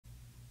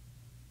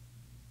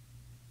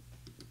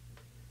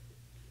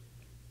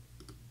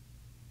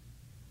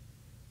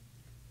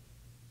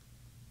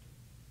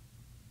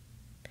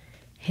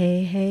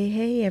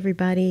Hey,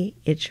 everybody.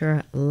 It's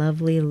your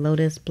lovely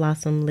Lotus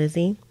Blossom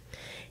Lizzie.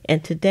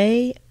 And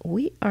today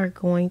we are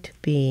going to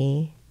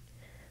be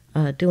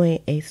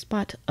doing a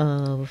spot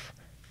of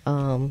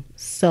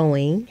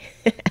sewing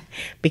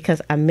because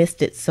I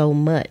missed it so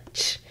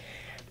much.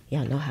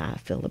 Y'all know how I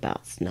feel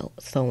about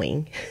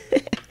sewing.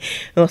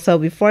 Well, so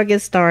before I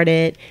get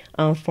started,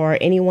 for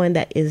anyone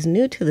that is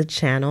new to the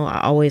channel,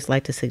 I always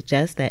like to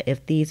suggest that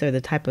if these are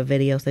the type of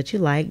videos that you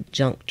like,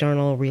 junk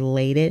journal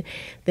related,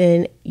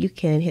 then you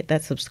can hit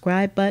that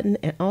subscribe button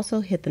and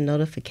also hit the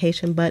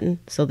notification button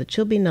so that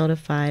you'll be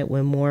notified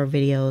when more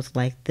videos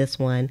like this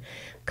one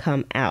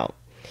come out.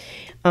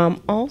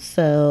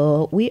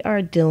 Also, we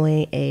are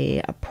doing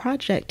a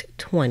project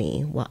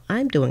 20. Well,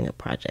 I'm doing a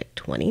project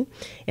 20,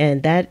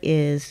 and that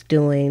is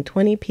doing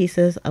 20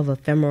 pieces of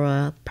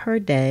ephemera per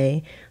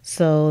day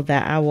so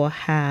that I will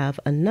have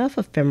enough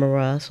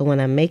ephemera so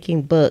when I'm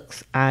making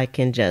books, I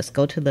can just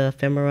go to the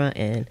ephemera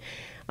and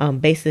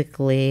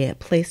basically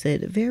place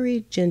it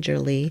very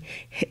gingerly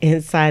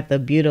inside the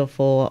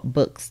beautiful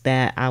books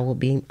that I will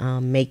be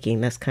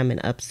making that's coming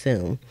up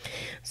soon.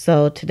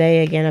 So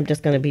today again I'm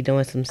just going to be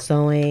doing some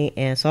sewing,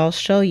 and so I'll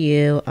show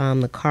you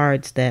the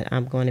cards that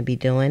I'm going to be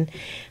doing.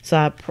 So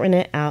I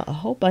printed out a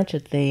whole bunch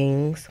of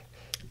things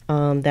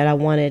that I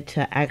wanted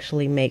to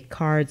actually make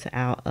cards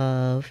out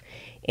of,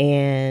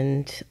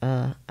 and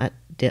I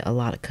did a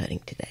lot of cutting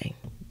today,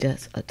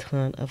 just a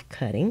ton of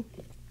cutting.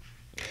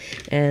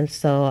 And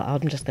so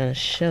I'm just going to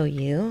show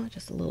you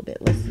just a little bit.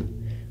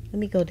 Let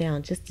me go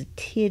down just a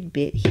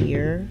tidbit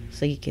here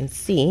so you can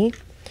see.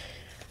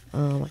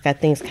 I got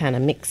things kind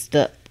of mixed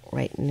up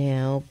right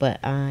now,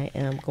 but I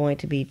am going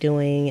to be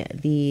doing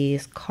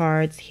these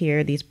cards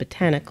here, these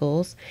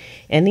botanicals,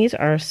 and these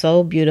are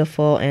so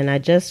beautiful, and I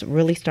just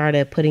really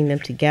started putting them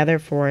together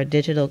for a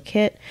digital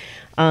kit.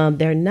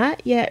 They're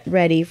not yet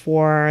ready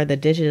for the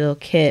digital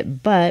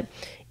kit, but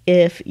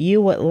if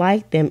you would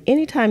like them,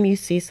 anytime you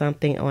see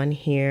something on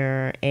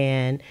here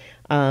and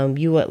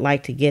you would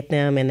like to get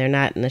them and they're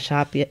not in the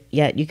shop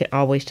yet, you can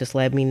always just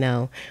let me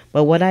know.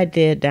 But what I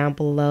did down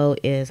below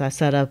is I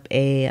set up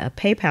a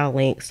PayPal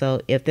link. So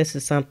if this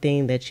is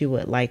something that you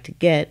would like to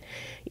get,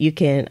 you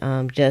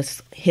can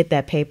just hit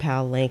that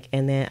PayPal link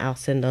and then I'll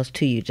send those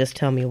to you. Just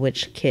tell me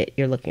which kit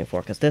you're looking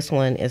for, because this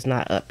one is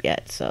not up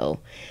yet. So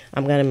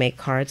I'm going to make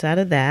cards out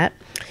of that.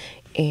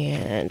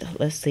 And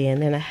let's see,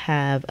 and then I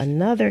have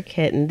another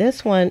kit, and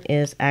this one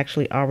is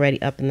actually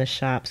already up in the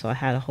shop. So I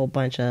had a whole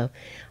bunch of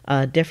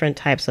different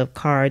types of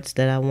cards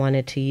that I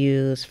wanted to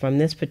use from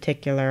this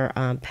particular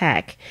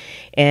pack,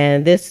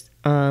 and this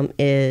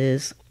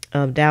is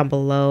down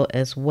below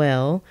as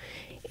well.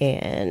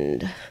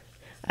 And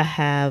I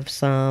have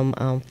some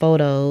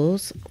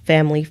photos,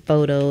 family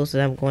photos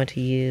that I'm going to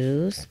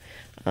use.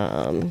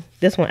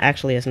 This one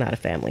actually is not a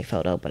family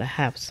photo, but I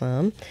have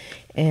some.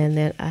 And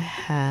then I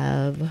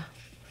have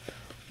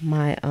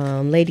my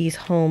ladies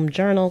home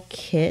journal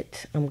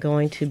kit. I'm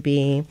going to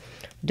be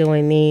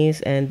doing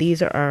these, and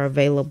these are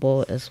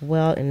available as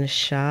well in the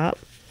shop.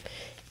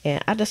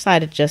 And I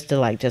decided just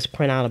to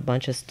print out a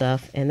bunch of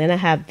stuff. And then I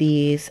have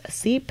these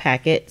seed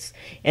packets,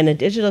 and the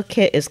digital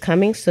kit is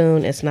coming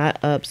soon. It's not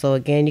up, so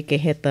again you can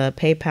hit the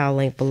PayPal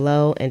link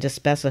below and just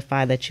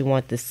specify that you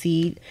want the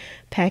seed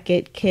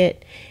packet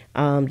kit,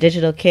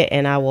 digital kit,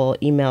 and I will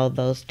email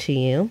those to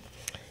you.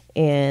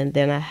 And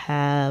then I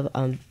have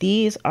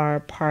these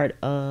are part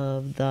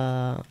of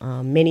the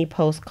mini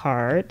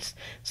postcards,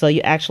 so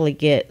you actually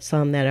get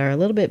some that are a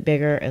little bit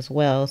bigger as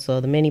well.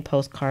 So the mini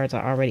postcards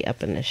are already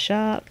up in the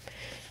shop,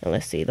 and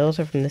let's see,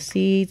 those are from the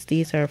seeds,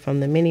 these are from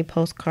the mini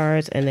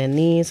postcards, and then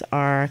these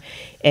are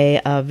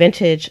a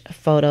vintage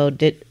photo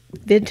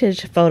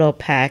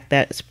pack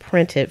that's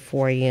printed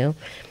for you.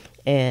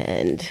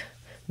 And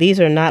these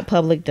are not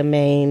public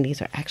domain.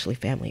 These are actually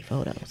family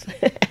photos.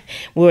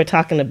 We were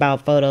talking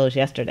about photos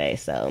yesterday,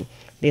 so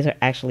these are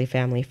actually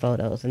family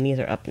photos, and these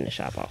are up in the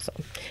shop also.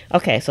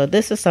 Okay, so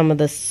this is some of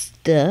the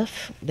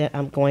stuff that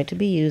I'm going to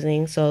be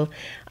using. So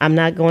I'm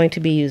not going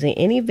to be using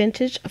any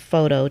vintage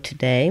photo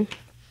today,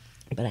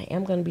 but I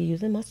am going to be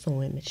using my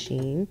sewing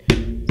machine.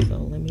 So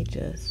let me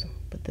just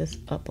put this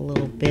up a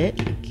little bit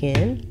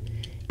again,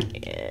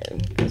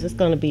 and because it's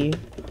going to be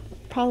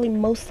probably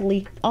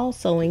mostly all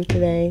sewing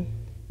today.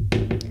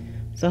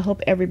 So I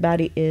hope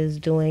everybody is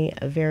doing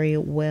very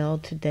well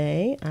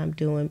today. I'm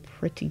doing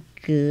pretty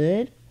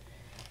good.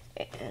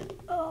 And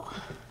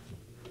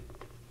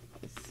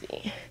let's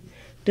see,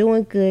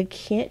 doing good.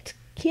 Can't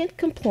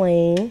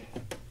complain.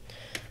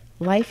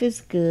 Life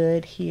is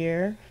good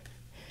here.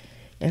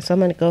 And so I'm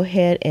going to go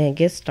ahead and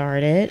get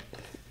started.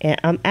 And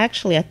I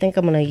think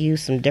I'm going to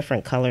use some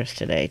different colors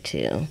today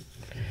too.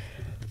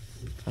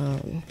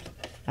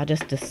 I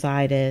just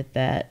decided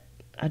that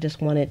I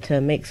just wanted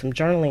to make some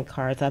journaling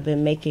cards. I've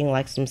been making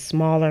like some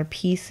smaller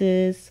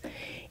pieces,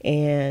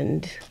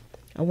 and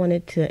I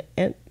wanted to,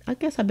 and I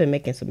guess I've been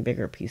making some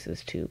bigger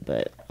pieces too,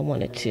 but I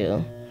wanted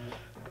to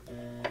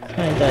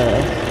kind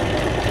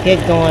of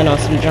get going on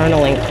some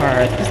journaling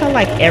cards because I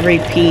like every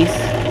piece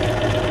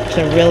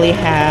to really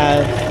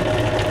have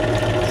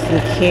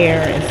some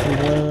care and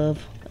some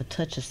love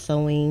touch of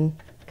sewing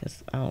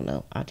because I don't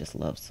know, I just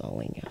love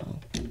sewing,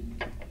 y'all.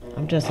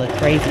 I'm just a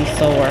crazy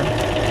sewer.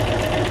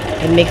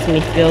 It makes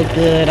me feel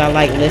good. I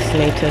like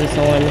listening to the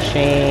sewing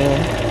machine,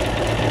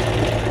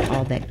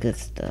 all that good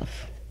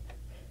stuff.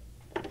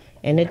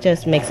 And it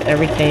just makes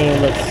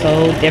everything look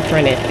so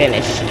different and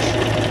finished. So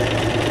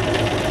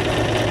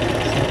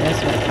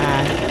that's what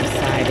I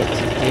decided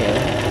to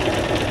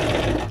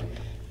do.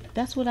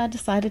 That's what I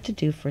decided to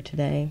do for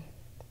today.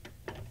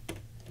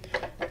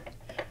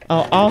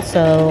 Oh,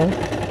 also,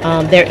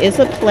 there is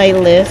a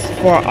playlist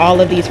for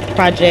all of these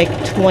Project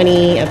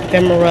 20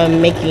 ephemera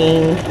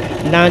making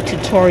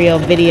non-tutorial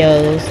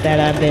videos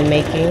that I've been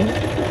making.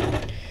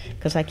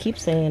 Because I keep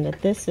saying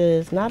that this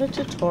is not a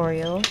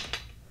tutorial,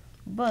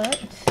 but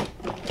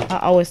I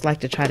always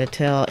like to try to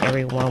tell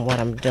everyone what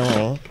I'm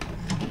doing.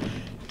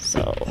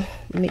 So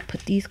let me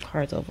put these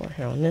cards over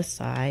here on this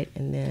side,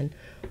 and then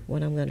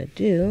what I'm going to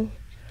do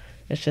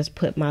is just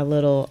put my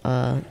little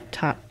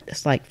top,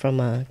 it's like from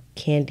a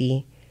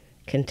candy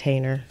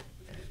container,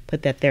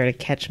 put that there to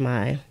catch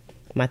my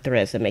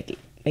threads and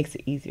makes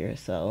it easier.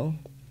 So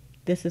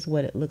this is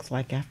what it looks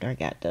like after I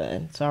got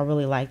done. So I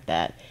really like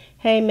that.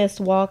 Hey, Miss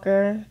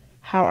Walker,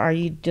 how are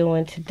you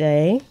doing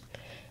today?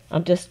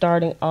 I'm just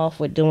starting off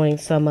with doing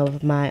some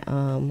of my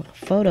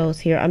photos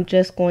here. I'm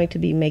just going to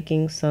be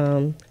making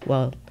some,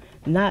 well,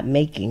 not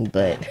making,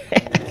 but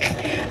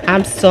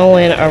I'm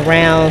sewing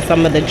around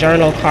some of the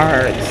journal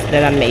cards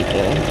that I'm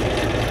making.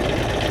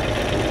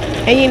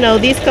 And you know,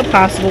 these could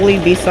possibly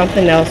be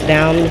something else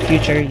down in the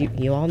future.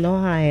 You all know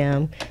how I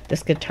am.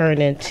 This could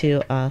turn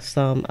into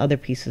some other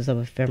pieces of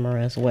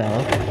ephemera as well.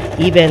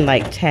 Even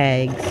like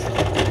tags.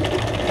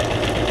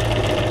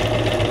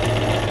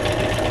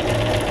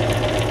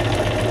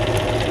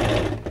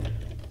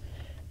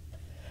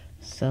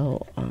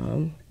 So,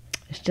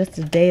 it's just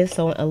a day of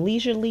sewing, a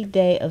leisurely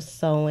day of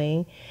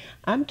sewing.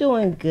 I'm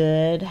doing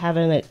good,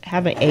 having a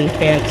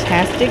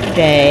fantastic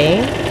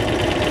day.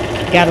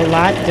 Got a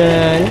lot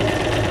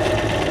done.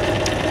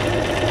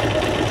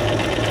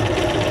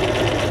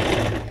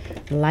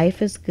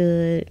 Life is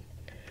good.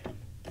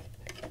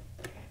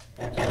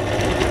 Got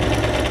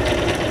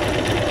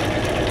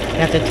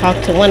to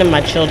talk to one of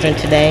my children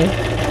today.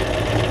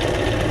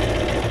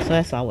 So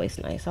that's always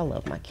nice. I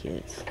love my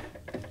kids.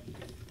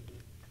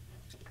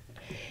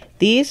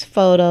 These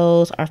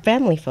photos are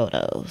family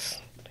photos,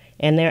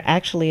 and they're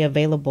actually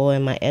available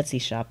in my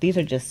Etsy shop. These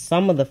are just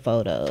some of the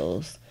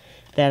photos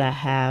that I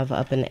have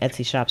up in the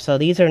Etsy shop. So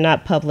these are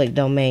not public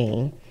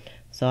domain.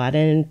 So I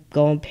didn't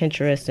go on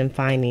Pinterest and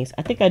find these.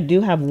 I think I do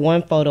have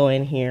one photo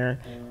in here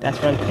that's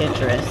from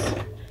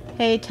Pinterest.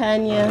 Hey,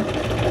 Tanya.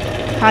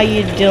 How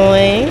you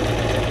doing?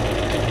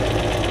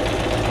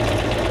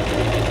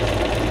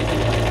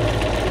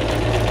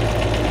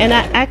 And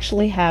I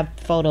actually have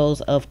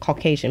photos of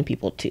Caucasian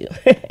people too.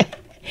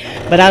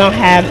 But I don't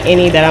have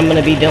any that I'm going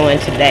to be doing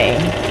today.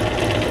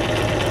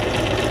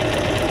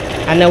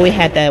 I know we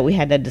had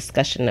that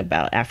discussion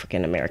about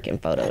African American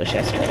photos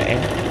yesterday.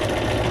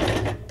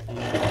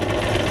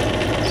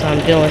 So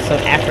I'm doing some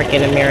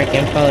African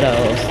American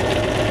photos.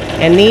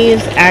 And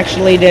these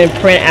actually didn't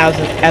print out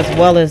as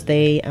well as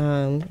they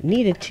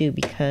needed to,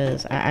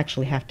 because I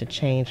actually have to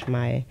change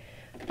my,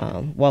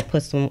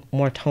 put some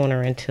more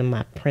toner into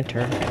my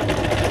printer.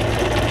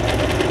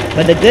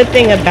 But the good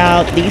thing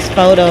about these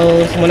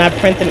photos, when I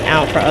print them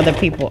out for other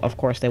people, of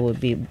course, they would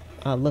be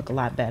look a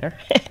lot better.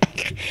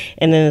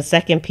 And then the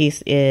second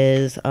piece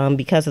is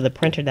because of the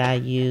printer that I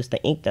use,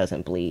 the ink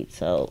doesn't bleed.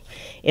 So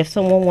if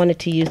someone wanted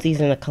to use these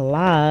in a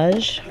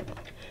collage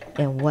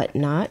and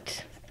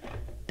whatnot,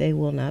 they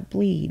will not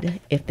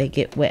bleed if they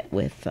get wet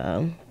with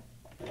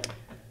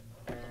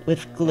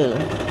glue.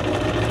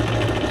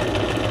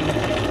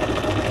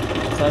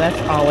 So that's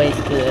always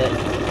good.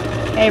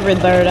 Hey,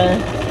 Roberta.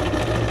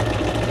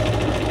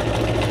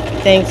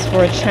 Thanks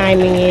for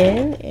chiming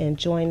in and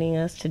joining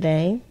us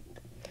today.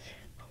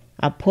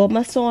 I pulled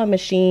my sewing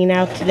machine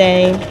out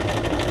today.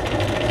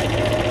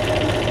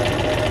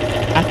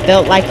 I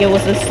felt like it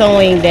was a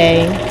sewing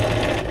day.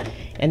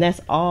 And that's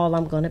all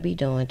I'm going to be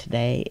doing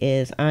today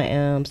is I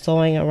am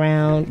sewing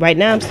around. Right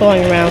now I'm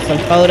sewing around some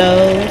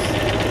photos.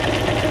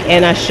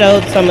 And I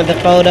showed some of the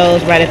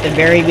photos right at the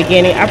very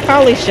beginning. I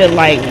probably should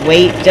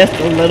wait just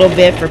a little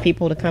bit for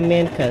people to come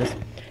in, because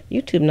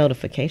YouTube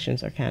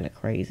notifications are kind of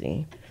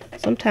crazy.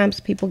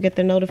 Sometimes people get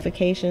their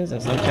notifications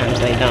and sometimes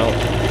they don't.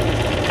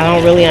 I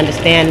don't really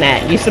understand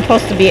that. You're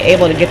supposed to be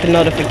able to get the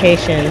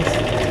notifications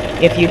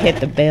if you hit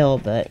the bell,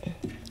 but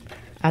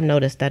I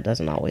noticed that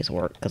doesn't always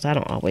work because I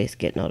don't always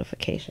get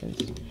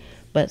notifications.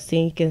 But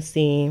see, you can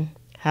see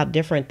how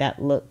different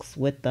that looks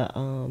with the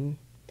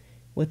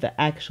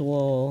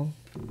actual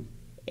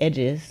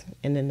edges,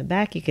 and in the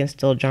back you can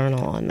still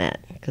journal on that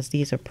because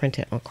these are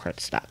printed on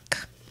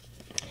cardstock.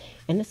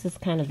 And this is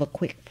kind of a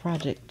quick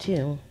project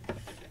too,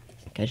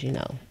 because you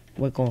know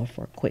we're going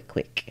for a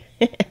quick.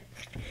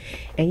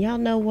 And y'all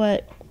know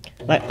what,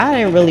 I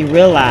didn't really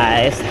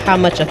realize how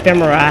much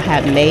ephemera I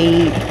had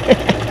made.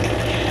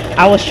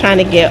 I was trying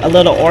to get a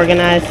little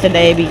organized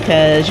today,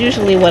 because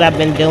usually what I've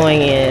been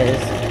doing is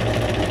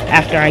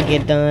after I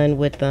get done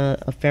with the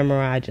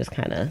ephemera, I just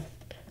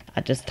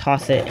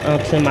toss it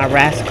onto my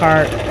RAS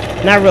cart.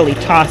 Not really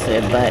toss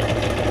it, but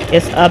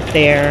it's up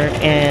there.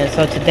 And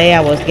so today I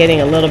was getting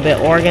a little bit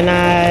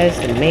organized,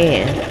 and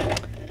man,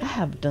 I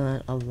have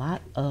done a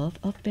lot of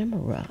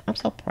ephemera. I'm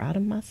so proud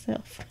of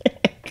myself.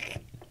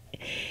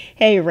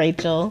 Hey,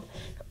 Rachel.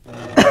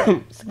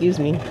 Excuse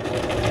me.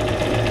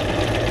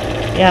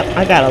 Yep,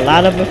 I got a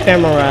lot of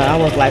ephemera. I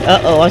was like,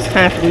 uh-oh, it's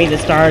time for me to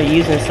start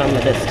using some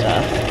of this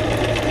stuff.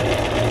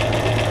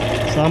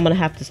 So I'm going to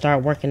have to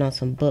start working on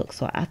some books.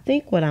 So I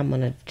think what I'm going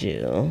to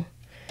do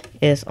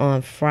is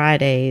on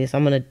Fridays,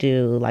 I'm going to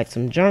do like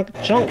some junk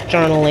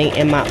journaling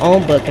in my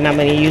own book. And I'm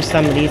going to use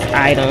some of these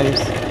items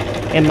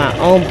in my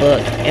own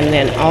book. And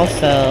then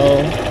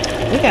also,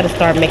 we got to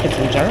start making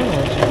some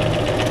journals.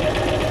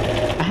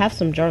 I have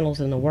some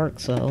journals in the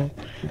works, so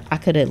I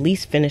could at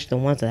least finish the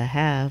ones that I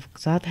have.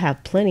 Because I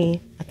have plenty.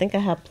 I think I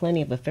have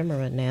plenty of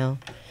ephemera now.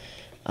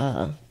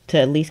 To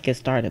at least get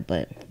started,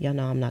 but y'all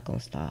know I'm not gonna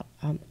stop.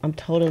 I'm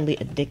totally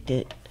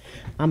addicted.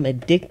 I'm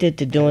addicted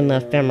to doing the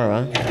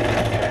ephemera.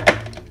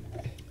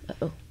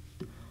 Uh-oh.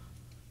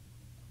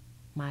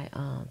 My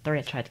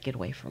thread tried to get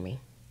away from me.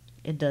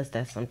 It does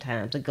that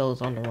sometimes. It goes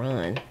on the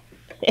run.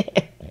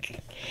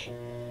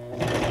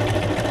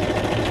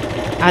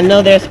 I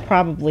know there's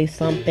probably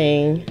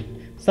something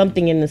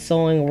in the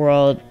sewing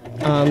world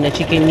that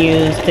you can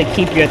use to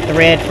keep your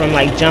thread from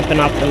like jumping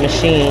off the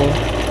machine.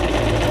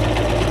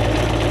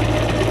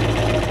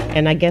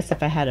 And I guess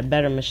if I had a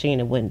better machine,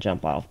 it wouldn't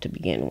jump off to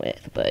begin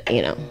with. But,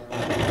 you know,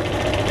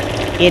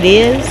 it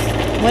is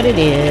what it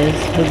is.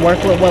 We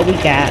work with what we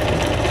got.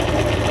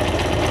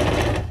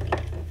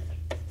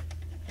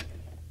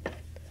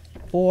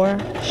 For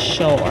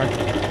sure.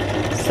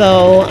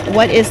 So,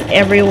 what is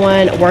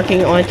everyone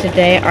working on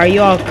today? Are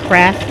you all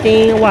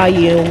crafting while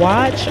you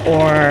watch?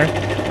 Or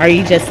are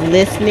you just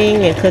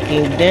listening and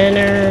cooking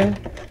dinner?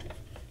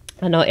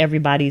 I know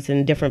everybody's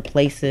in different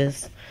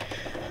places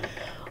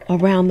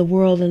around the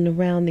world and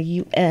around the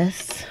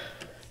U.S.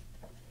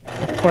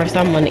 Of course,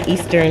 I'm on the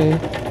Eastern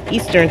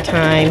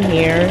time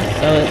here,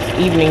 so it's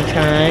evening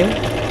time.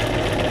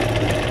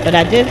 But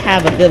I did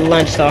have a good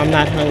lunch, so I'm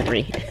not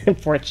hungry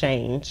for a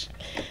change.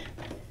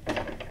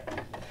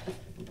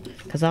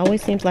 Because it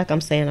always seems like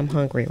I'm saying I'm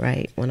hungry,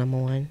 right, when I'm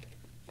on.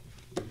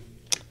 All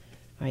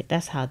right,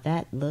 that's how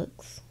that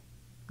looks.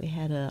 We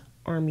had a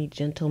army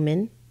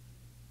gentleman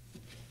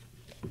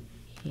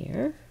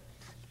here.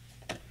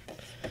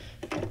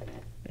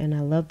 And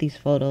I love these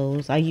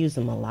photos. I use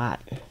them a lot.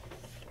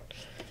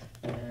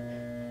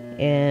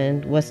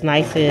 And what's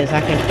nice is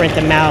I can print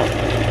them out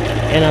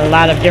in a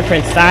lot of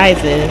different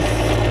sizes.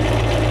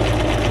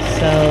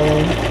 So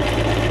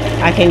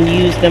I can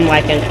use them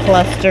like in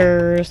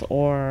clusters,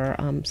 or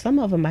some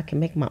of them I can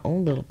make my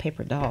own little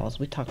paper dolls.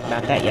 We talked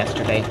about that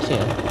yesterday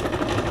too.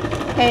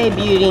 Hey,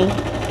 beauty.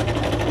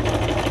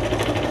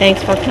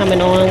 Thanks for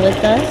coming on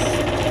with us.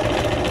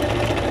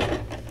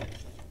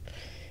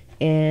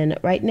 And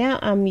right now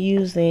I'm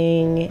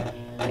using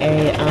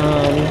a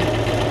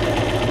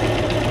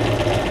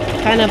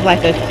kind of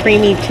like a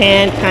creamy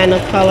tan kind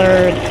of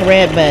colored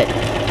thread, but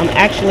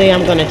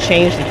I'm going to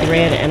change the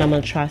thread and I'm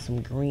going to try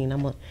some green.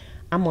 I'm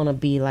going to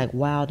be like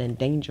wild and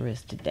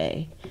dangerous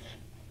today.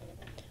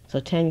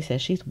 So Tanya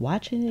says she's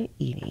watching and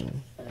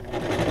eating.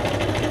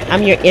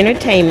 I'm your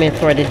entertainment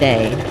for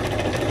today.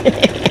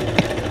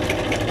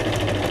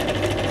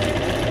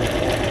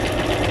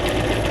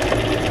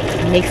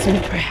 Makes me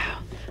proud.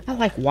 I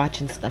like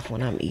watching stuff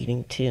when I'm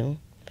eating too.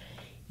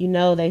 You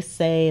know, they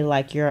say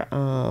like your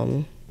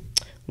mind,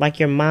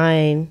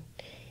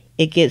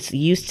 it gets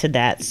used to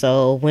that.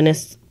 So when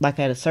it's like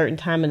at a certain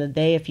time of the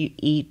day, if you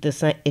eat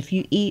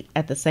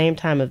at the same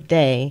time of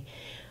day,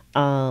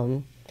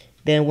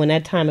 then when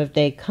that time of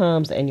day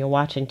comes and you're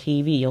watching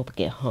TV, you'll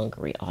get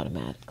hungry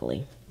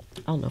automatically.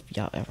 I don't know if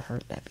y'all ever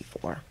heard that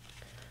before.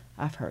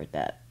 I've heard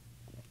that.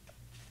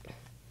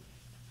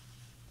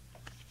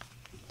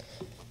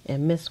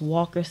 And Miss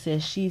Walker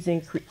says she's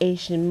in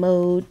creation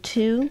mode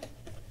too.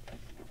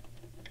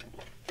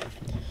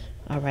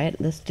 All right,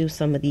 let's do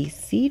some of these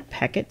seed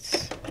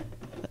packets.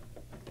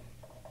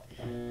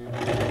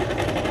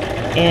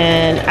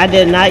 And I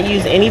did not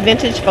use any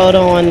vintage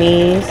photo on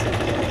these.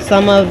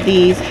 Some of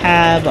these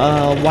have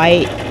a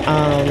white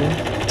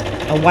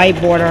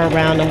border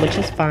around them, which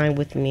is fine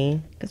with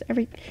me,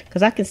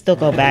 because I can still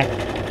go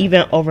back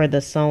even over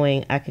the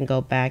sewing. I can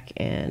go back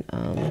and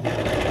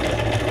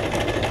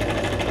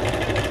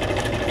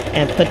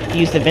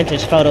use the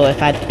vintage photo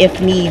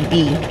if need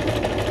be.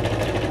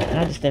 And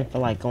I just didn't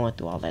feel like going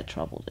through all that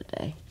trouble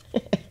today.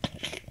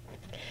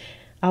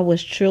 I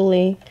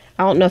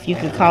don't know if you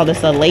could call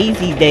this a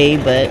lazy day,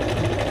 but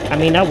I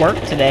mean, I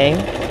worked today.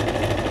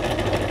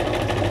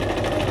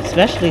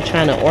 Especially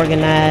trying to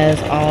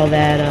organize all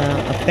that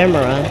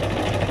ephemera.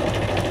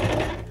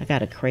 I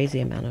got a crazy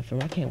amount of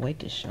ephemera. I can't wait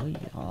to show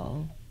you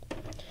all.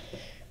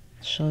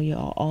 Show you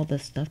all the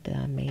stuff that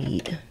I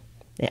made.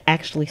 And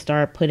actually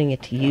start putting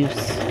it to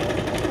use.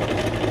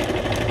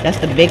 That's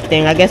the big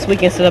thing. I guess we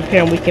can sit up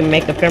here and we can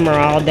make ephemera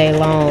all day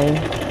long.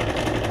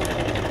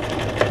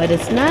 But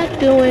it's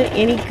not doing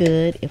any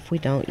good if we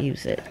don't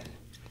use it.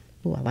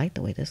 Ooh, I like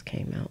the way this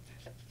came out.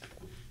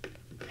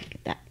 Look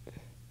at that.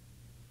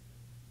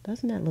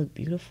 Doesn't that look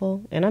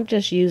beautiful? And I'm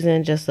just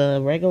using just a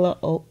regular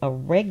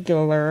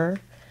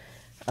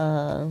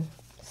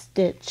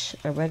stitch,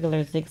 a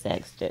regular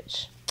zigzag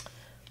stitch.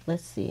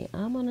 Let's see,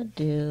 I'm gonna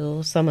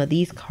do some of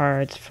these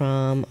cards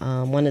from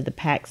one of the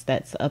packs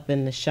that's up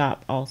in the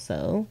shop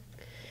also.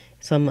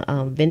 Some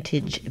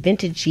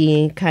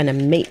vintagey kind of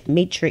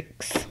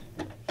matrix.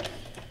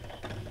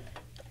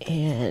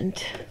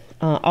 And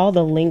all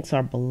the links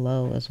are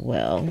below as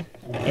well.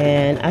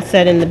 And I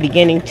said in the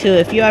beginning too,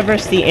 if you ever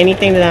see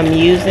anything that I'm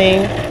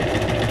using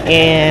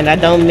and I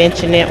don't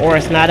mention it, or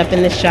it's not up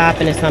in the shop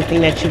and it's something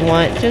that you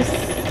want, just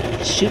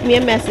shoot me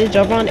a message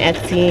over on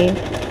Etsy,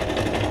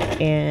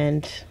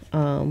 and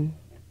I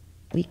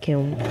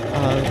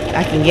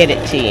can get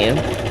it to you.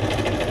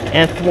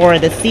 And for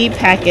the seed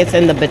packets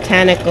and the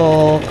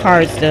botanical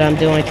cards that I'm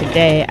doing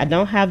today, I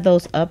don't have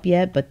those up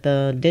yet, but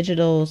the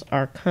digitals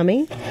are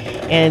coming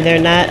and they're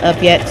not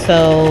up yet.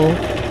 So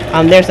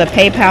there's a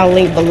PayPal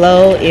link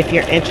below if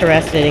you're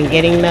interested in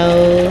getting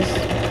those.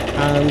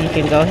 You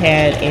can go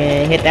ahead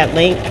and hit that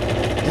link.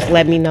 Just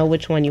let me know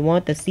which one you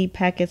want, the seed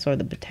packets or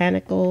the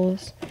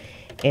botanicals,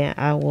 and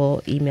I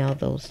will email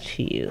those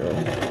to you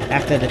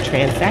after the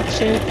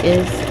transaction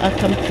is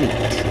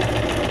complete.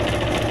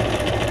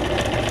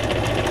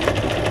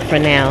 For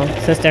now,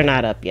 since they're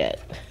not up yet.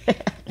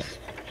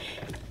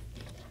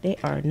 They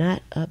are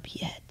not up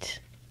yet.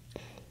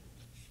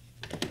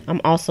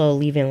 I'm also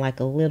leaving like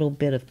a little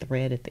bit of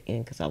thread at the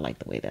end because I like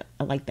the way that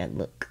I like that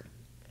look.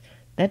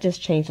 That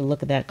just changed the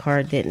look of that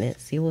card, didn't it?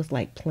 See, it was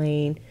like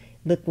plain,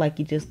 looked like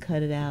you just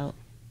cut it out.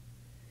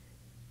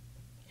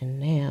 And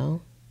now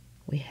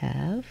we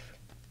have,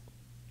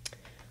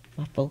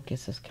 my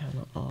focus is kind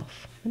of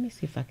off. Let me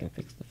see if I can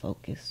fix the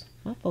focus.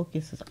 My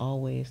focus is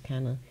always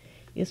kind of,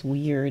 it's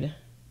weird.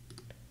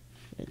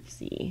 Let's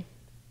see.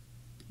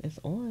 It's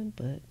on,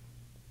 but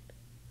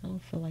I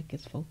don't feel like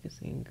it's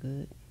focusing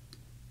good.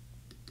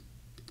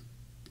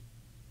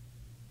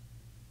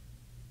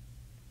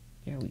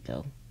 There we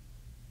go.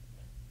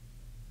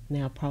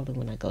 Now probably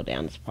when I go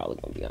down, it's probably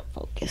going to be on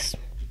focus.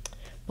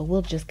 But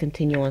we'll just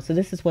continue on. So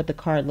this is what the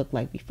card looked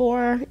like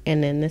before,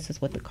 and then this is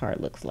what the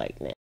card looks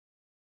like now.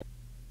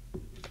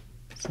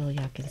 So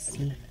y'all can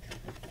see.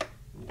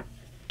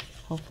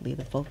 Hopefully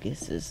the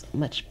focus is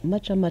much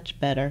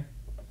better.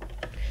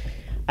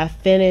 I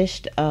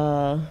finished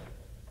the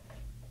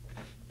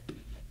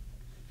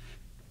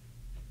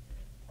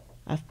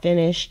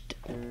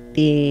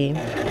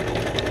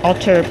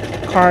altar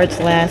cards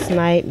last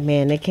night.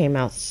 Man, they came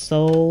out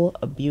so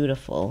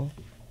beautiful.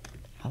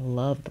 I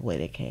love the way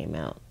they came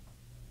out.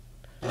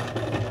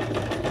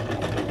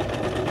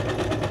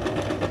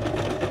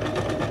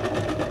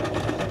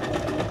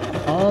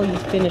 Oh, you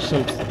finished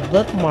some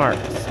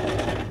bookmarks.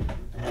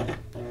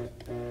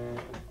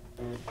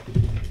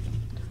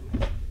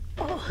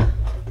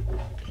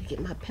 Get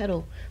my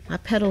pedal. My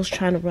pedal's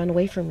trying to run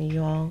away from me,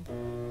 y'all.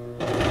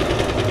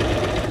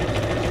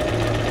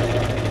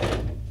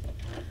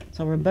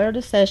 So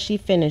Roberta says she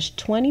finished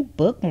 20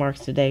 bookmarks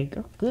today.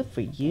 Girl, good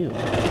for you.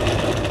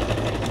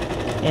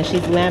 And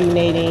she's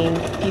laminating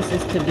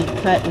pieces to be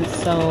cut and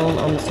sewn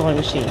on the sewing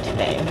machine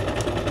today.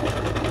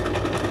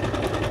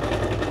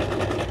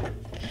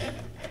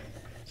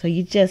 So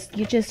you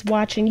just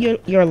watching.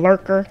 You're a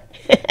lurker.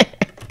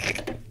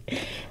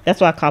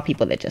 That's what I call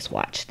people that just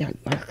watch. They're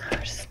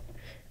lurkers.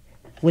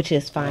 Which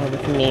is fine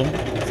with me.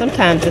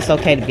 Sometimes it's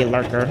okay to be a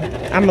lurker.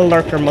 I'm a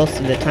lurker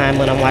most of the time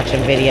when I'm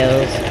watching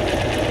videos.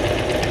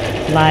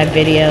 Live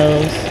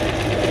videos.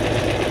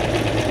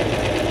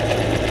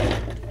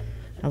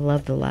 I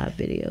love the live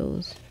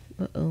videos.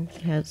 Uh-oh,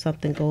 had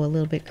something go a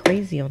little bit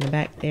crazy on the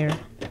back there.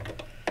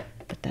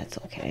 But that's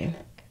okay.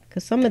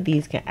 Because some of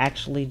these can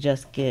actually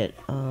just get,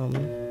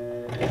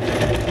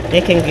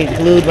 they can get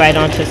glued right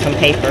onto some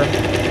paper.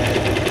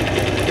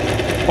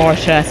 Or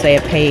should I say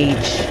a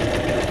page.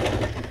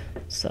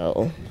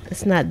 So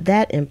it's not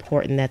that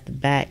important that the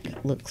back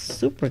looks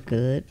super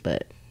good,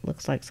 but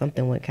looks like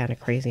something went kind of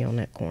crazy on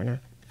that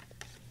corner.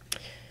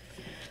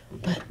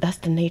 But that's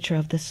the nature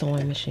of this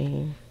sewing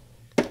machine.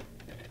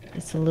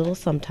 It's a little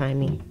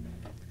sometimey,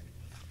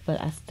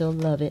 but I still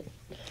love it.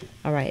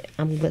 All right,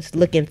 I'm just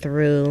looking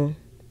through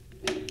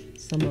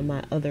some of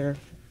my other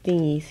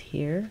thingies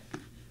here.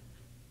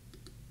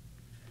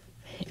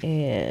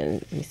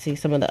 And you see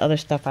some of the other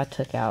stuff I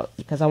took out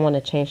because I want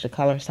to change the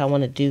color. So I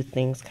want to do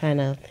things kind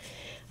of,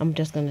 I'm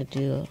just going to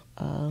do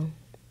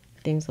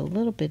things a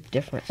little bit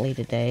differently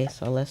today.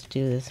 So let's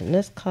do this in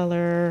this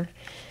color.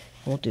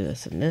 We'll do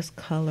this in this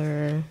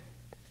color.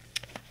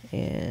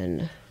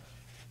 And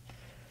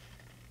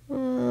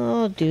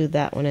I'll do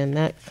that one in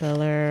that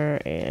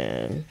color.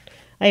 And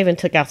I even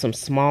took out some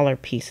smaller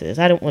pieces.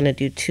 I don't want to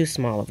do too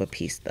small of a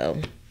piece though.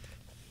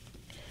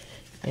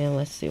 And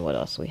let's see what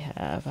else we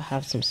have. I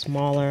have some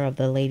smaller of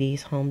the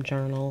ladies' home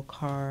journal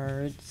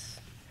cards.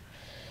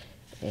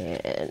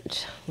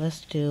 And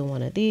let's do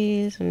one of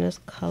these in this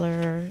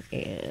color.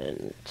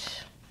 And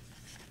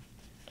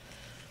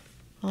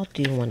I'll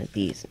do one of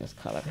these in this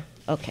color.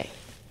 Okay.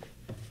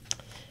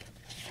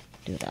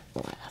 Do that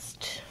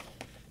last.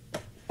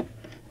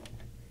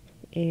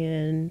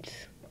 And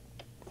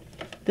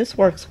this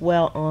works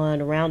well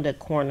on rounded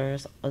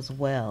corners as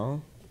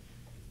well.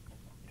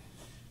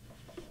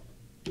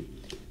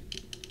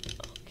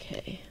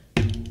 Okay.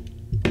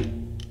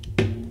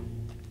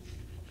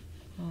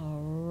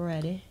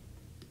 Alrighty.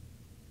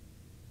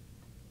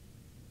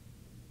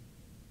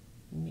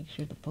 Make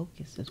sure the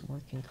focus is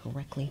working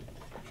correctly.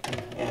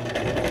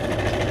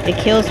 It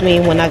kills me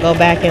when I go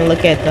back and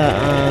look at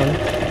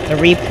the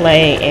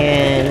replay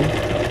and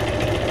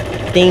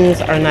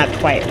things are not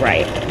quite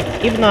right.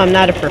 Even though I'm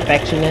not a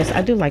perfectionist,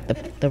 I do like the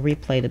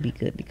replay to be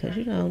good because,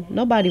 you know,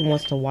 nobody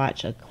wants to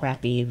watch a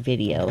crappy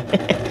video.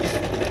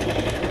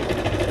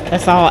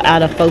 That's all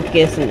out of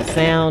focus and the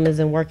sound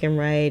isn't working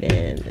right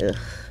and ugh.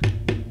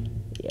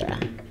 Yeah.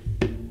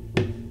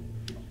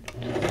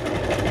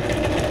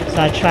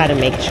 So I try to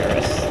make sure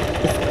it's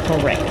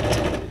correct.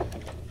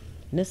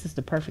 And this is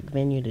the perfect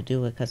venue to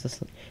do it because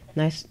it's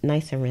nice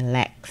and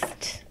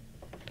relaxed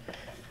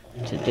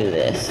to do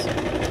this.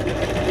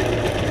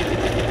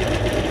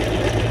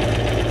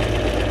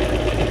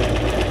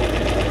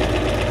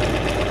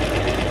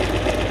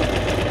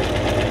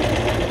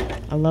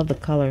 I love the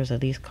colors of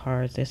these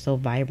cards. They're so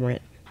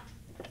vibrant.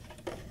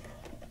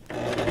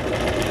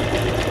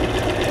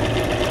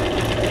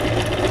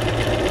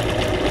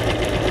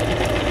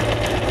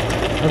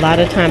 A lot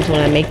of times when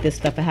I make this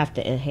stuff, I have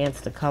to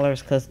enhance the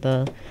colors because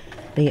the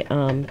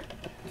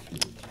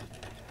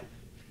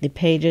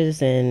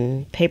pages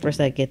and papers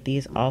that I get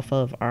these off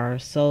of are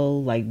so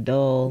like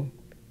dull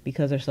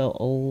because they're so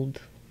old.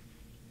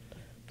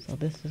 So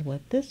this is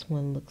what this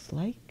one looks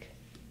like.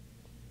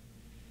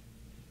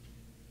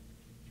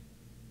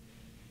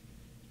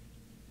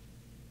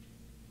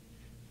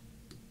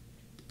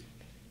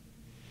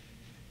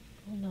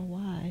 I don't know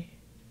why.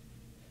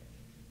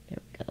 There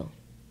we go.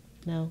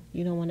 No,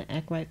 you don't want to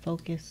act right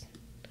focus.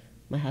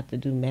 I have to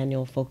do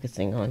manual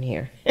focusing on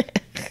here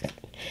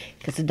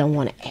because it don't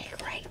want to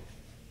act right.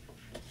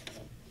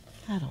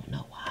 I don't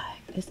know why.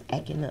 It's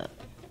acting up.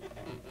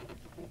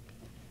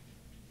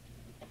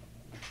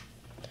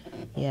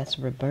 Yes,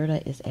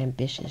 Roberta is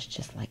ambitious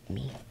just like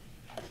me.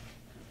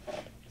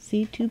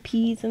 See, 2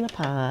 peas in a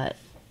pod.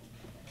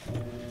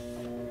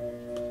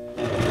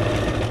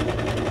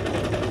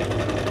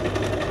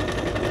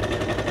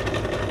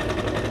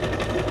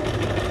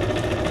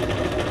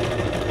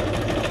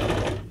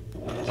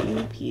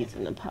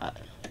 In the pot.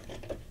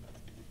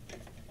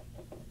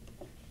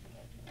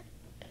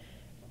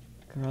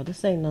 Girl,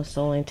 this ain't no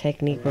sewing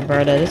technique,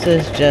 Roberta. This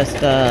is just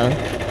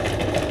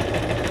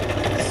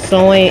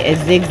sewing a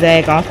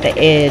zigzag off the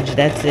edge.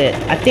 That's it.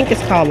 I think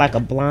it's called like a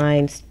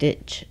blind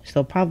stitch.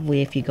 So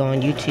probably if you go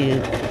on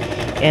YouTube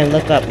and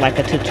look up like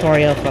a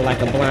tutorial for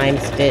like a blind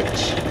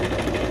stitch,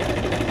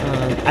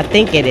 I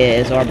think it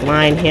is, or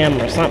blind hem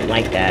or something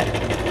like that.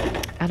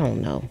 I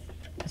don't know.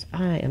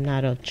 I am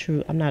not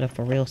I'm not a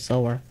for real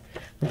sewer.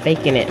 I'm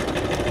faking it.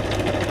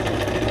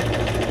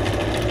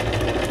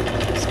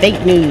 It's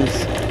fake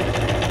news.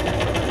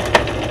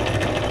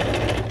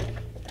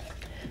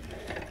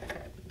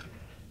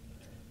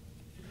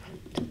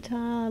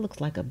 Ta-ta,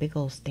 looks like a big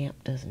old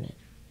stamp, doesn't it?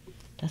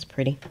 That's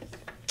pretty.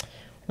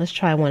 Let's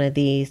try one of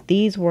these.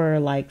 These were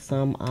like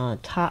some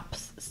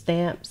Tops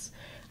stamps.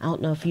 I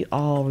don't know if you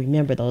all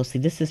remember those. See,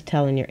 this is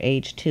telling your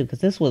age too, because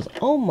this was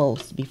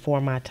almost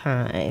before my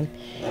time,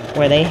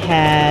 where they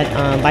had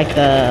like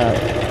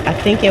I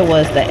think it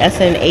was the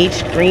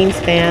S&H green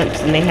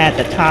stamps, and they had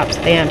the Top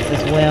stamps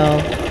as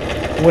well,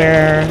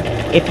 where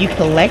if you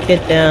collected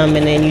them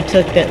and then you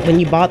took them, when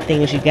you bought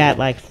things, you got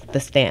like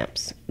the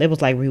stamps. It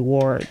was like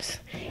rewards.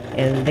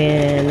 And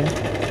then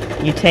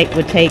you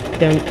would take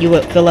them, you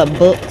would fill up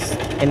books,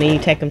 and then you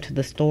take them to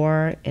the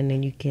store, and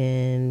then you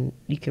can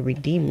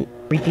redeem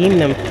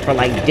them for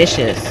like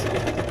dishes.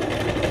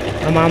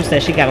 My mom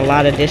said she got a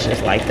lot of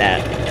dishes like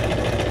that,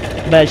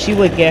 but she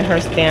would get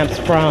her stamps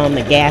from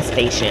the gas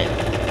station.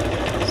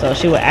 So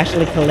she would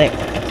actually collect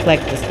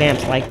the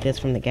stamps like this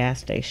from the gas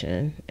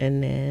station,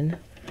 and then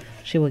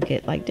she would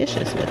get like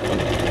dishes with them.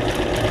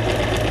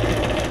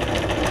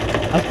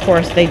 Of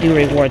course, they do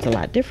rewards a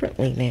lot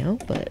differently now,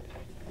 but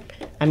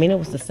I mean, it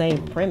was the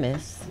same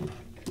premise.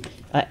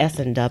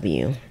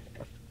 S&W.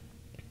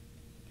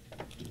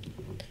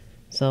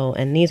 So,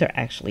 and these are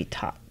actually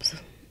Tops.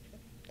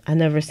 I've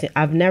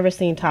never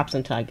seen Tops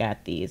until I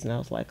got these, and I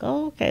was like,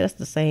 oh, okay, that's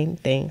the same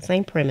thing,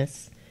 same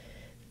premise.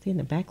 See, and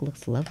the back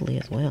looks lovely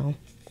as well.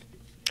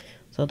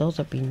 So those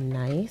would be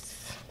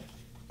nice.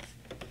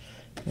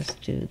 Let's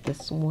do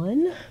this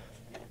one.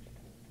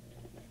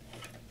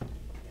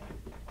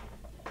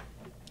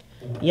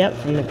 Yep,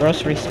 from the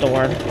grocery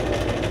store.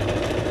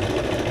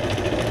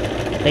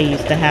 They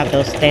used to have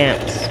those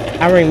stamps.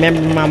 I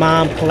remember my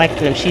mom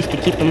collecting them. She used to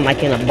keep them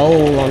like in a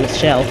bowl on the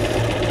shelf.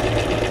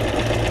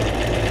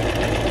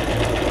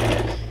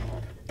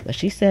 But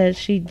she said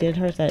she got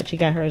hers at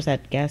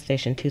the gas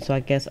station too, so I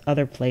guess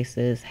other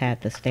places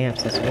had the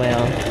stamps as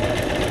well.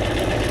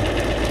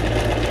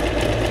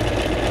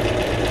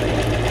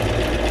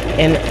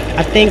 And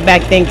I think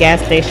back then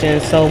gas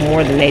stations sold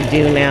more than they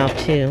do now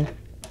too.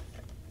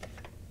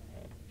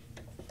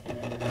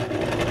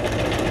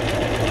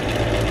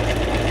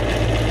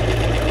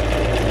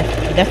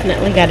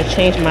 Definitely got to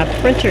change my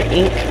printer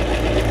ink,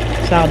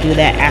 so I'll do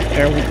that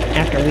after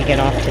we get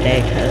off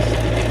today,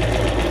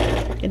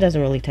 because it doesn't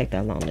really take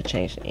that long to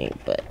change the ink.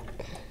 But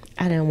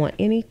I didn't want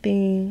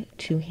anything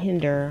to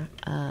hinder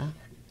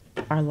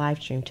our live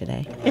stream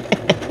today.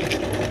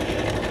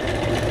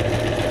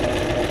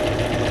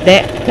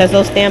 Because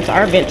those stamps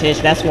are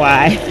vintage, that's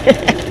why.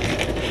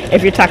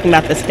 If you're talking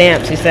about the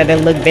stamps, you said they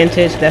look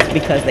vintage, that's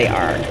because they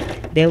are.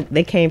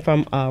 They came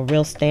from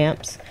real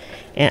stamps,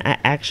 and I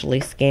actually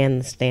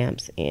scanned the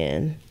stamps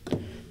in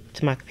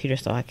to my computer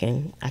so I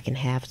can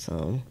have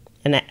some.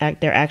 And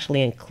they're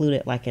actually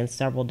included like in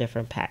several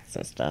different packs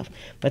and stuff.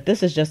 But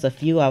this is just a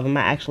few of them.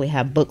 I actually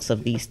have books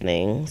of these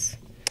things.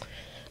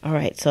 All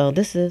right, so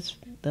this is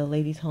the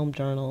lady's home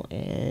journal,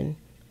 and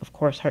of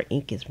course her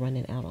ink is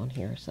running out on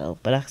here. So,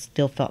 but I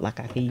still felt like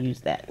I could use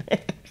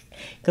that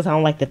because I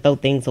don't like to throw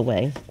things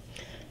away.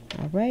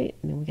 All right,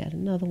 and then we got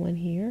another one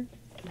here.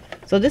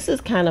 So this is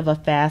kind of a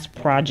fast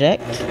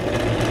project.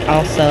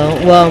 Also,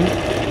 well,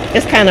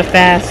 it's kind of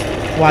fast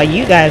while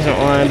you guys are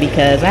on,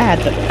 because I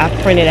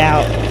printed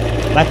out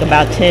like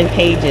about 10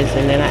 pages,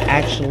 and then I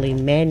actually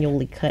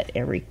manually cut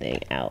everything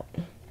out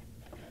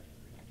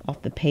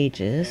off the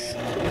pages. So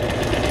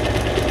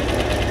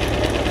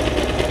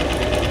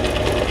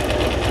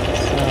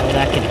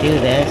that I could do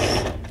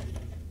this.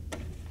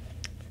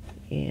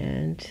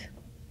 And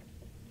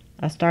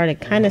I started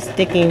kind of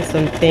sticking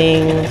some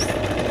things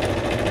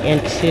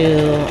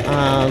into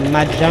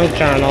my junk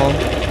journal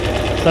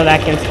so that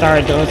I can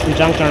start doing some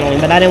junk journaling,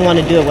 but I didn't want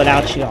to do it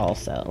without you all,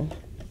 so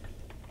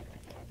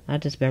I've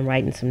just been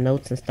writing some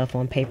notes and stuff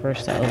on paper,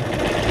 so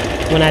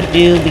when I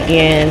do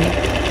begin,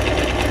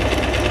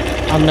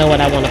 I'll know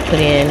what I want to put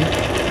in.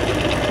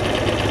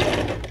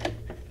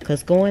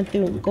 Because going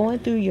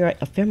through your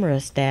ephemera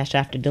stash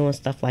after doing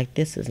stuff like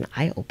this is an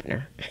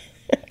eye-opener.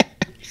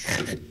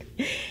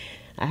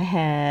 I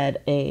had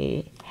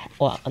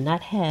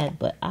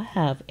but I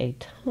have a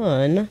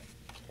ton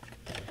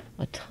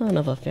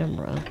of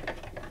ephemera,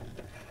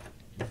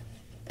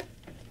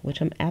 which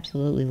I'm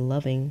absolutely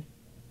loving.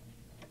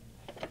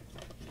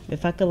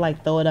 If I could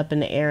like throw it up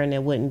in the air and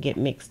it wouldn't get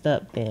mixed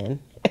up, then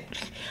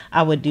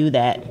I would do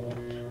that.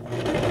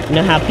 You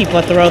know how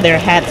people throw their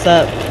hats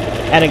up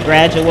at a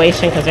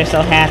graduation because they're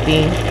so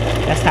happy?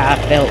 That's how I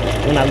felt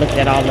when I looked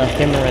at all the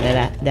ephemera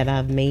that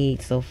I've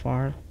made so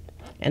far.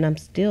 And I'm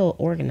still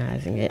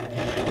organizing it.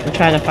 I'm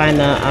trying to find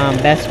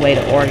the best way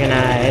to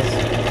organize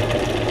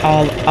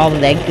all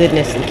of that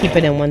goodness and keep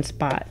it in one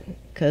spot.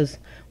 Because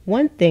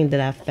one thing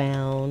that I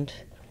found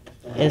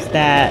is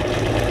that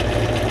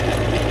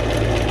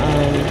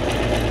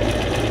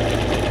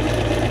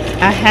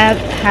I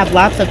have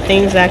lots of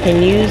things I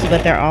can use,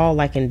 but they're all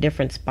like in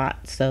different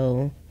spots.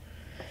 So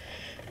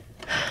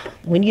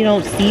when you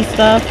don't see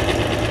stuff,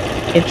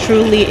 it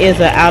truly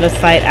is an out of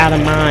sight, out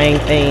of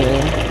mind thing.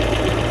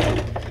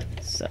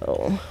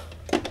 So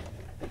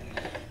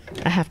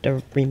I have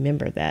to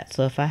remember that.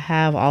 So if I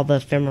have all the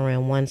ephemera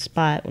in one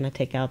spot, when I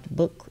take out the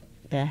book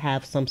that I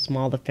have some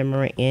small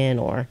ephemera in,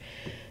 or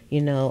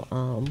you know,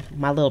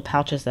 my little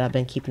pouches that I've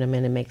been keeping them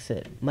in, it makes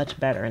it much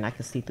better, and I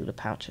can see through the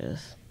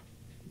pouches.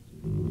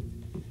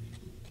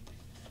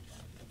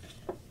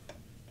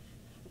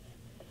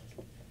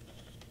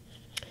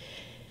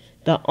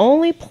 The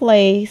only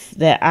place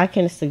that I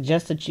can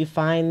suggest that you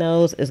find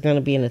those is going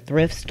to be in a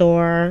thrift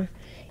store.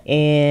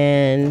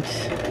 And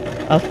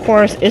of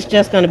course, it's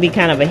just going to be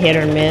kind of a hit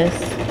or miss.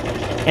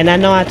 And I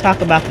know I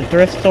talk about the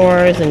thrift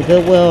stores and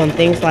Goodwill and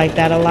things like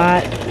that a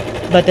lot.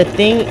 But the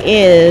thing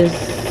is,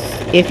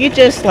 if you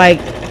just like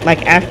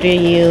after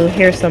you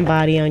hear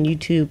somebody on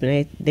YouTube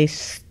and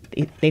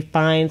they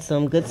find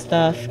some good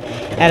stuff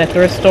at a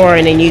thrift store,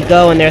 and then you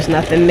go and there's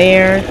nothing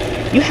there,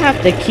 you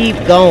have to keep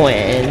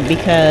going,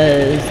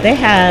 because they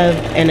have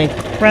an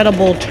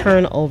incredible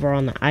turnover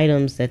on the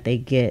items that they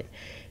get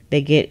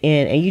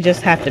in, and you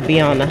just have to be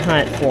on the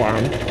hunt for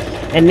them.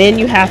 And then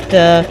you have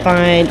to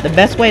find the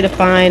best way to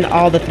find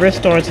all the thrift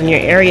stores in your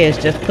area is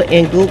just put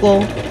in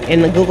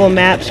the Google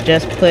Maps,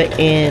 just put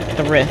in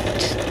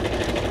thrift,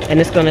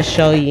 and it's going to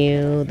show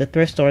you the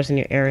thrift stores in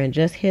your area, and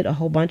just hit a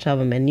whole bunch of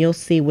them, and you'll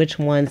see which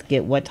ones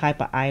get what type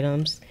of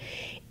items.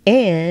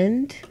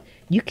 And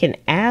you can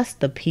ask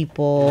the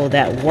people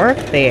that work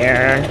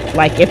there,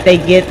 like if they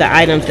get the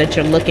items that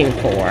you're looking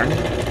for.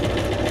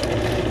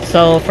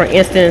 So for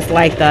instance,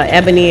 like the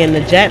Ebony and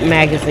the Jet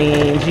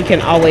magazines, you can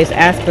always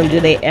ask them,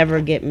 do they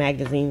ever get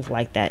magazines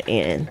like that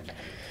in?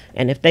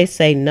 And if they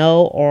say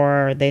no,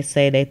 or they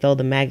say they throw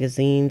the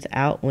magazines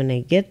out when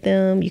they get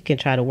them, you can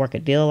try to work a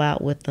deal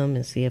out with them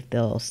and see if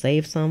they'll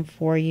save some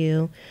for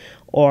you.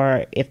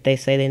 Or if they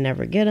say they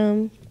never get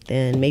them,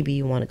 then maybe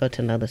you want to go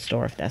to another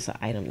store if that's an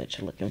item that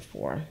you're looking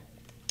for.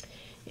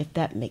 If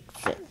that makes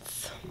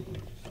sense.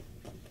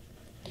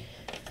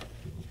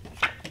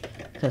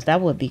 Because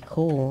that would be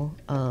cool.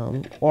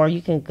 Or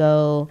you can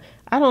go,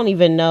 I don't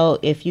even know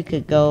if you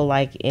could go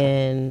like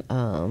in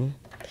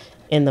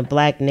the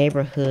black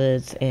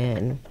neighborhoods,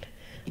 and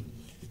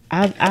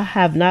I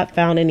have not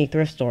found any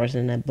thrift stores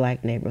in the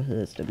black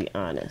neighborhoods, to be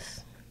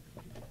honest.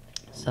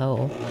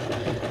 So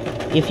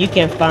if you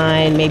can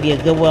find maybe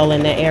a Goodwill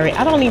in that area,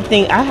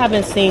 I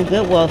haven't seen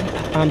Goodwill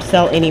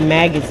sell any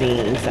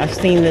magazines. I've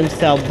seen them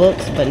sell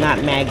books, but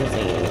not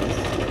magazines.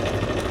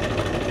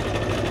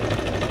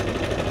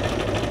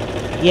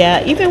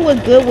 Yeah, even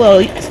with Goodwill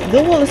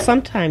is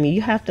sometimes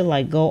you have to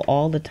like go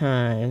all the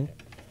time.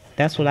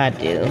 That's what I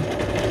do.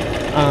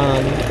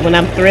 When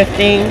I'm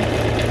thrifting,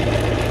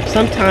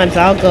 sometimes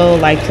I'll go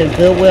like to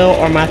Goodwill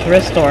or my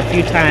thrift store a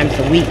few times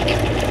a week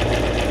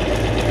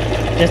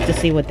just to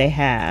see what they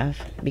have,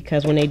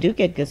 because when they do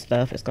get good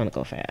stuff, it's gonna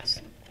go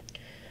fast.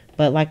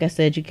 But like I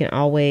said, you can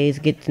always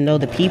get to know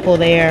the people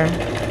there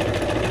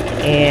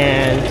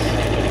and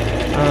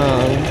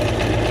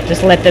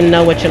just let them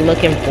know what you're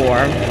looking for,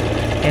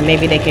 and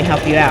maybe they can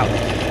help you out.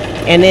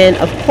 And then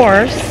of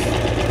course,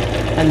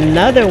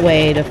 another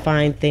way to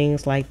find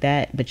things like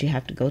that, but you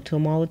have to go to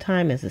them all the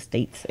time, is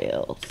estate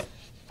sales.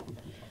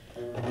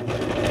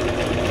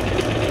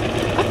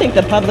 I think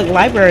the public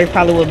library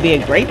probably would be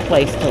a great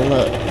place to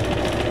look,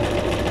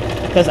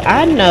 because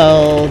I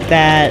know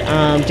that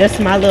just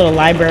my little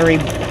library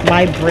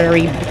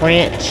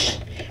branch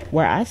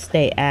where I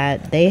stay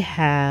at, they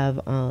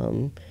have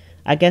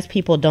I guess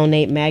people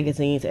donate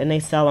magazines and they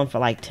sell them for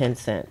like 10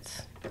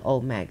 cents,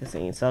 old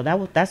magazines. So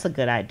that's a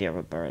good idea,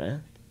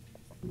 Roberta.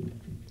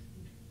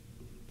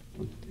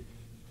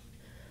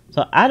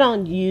 So I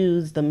don't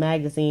use the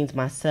magazines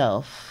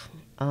myself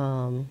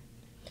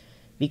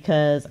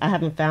because I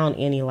haven't found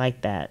any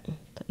like that.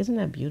 Isn't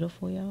that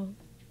beautiful, y'all?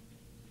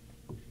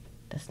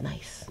 That's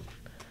nice.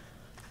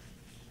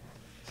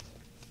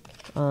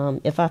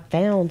 If I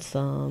found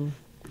some,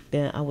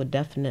 then I would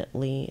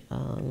definitely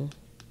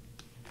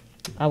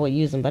I would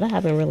use them, but I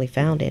haven't really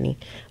found any.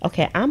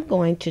 Okay, I'm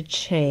going to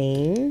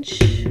change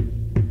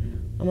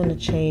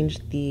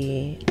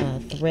the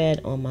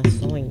thread on my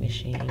sewing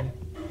machine,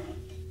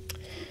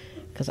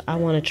 because I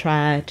want to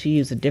try to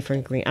use a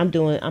different green.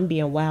 I'm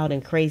being wild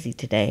and crazy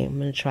today. I'm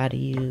going to try to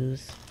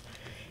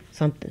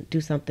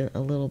do something a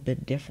little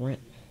bit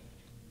different,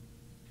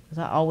 because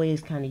I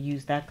always kind of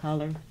use that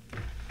color,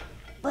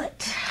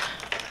 but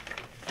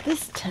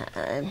this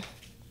time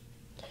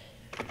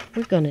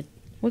we're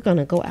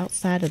gonna go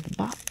outside of the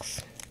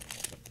box.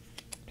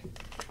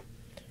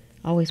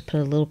 I always put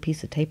a little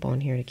piece of tape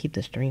on here to keep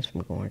the strings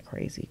from going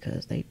crazy,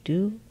 because they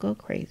do go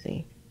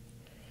crazy.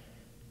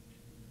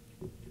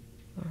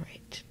 All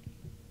right,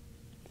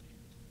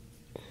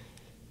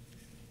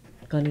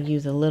 gonna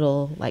use a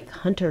little like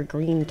hunter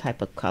green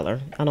type of color.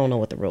 I don't know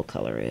what the real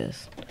color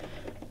is.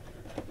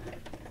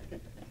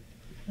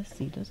 Let's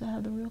see, does it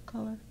have the real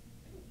color?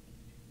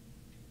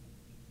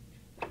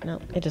 No,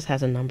 it just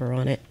has a number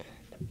on it.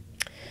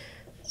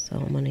 So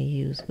I'm gonna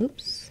use,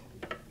 oops,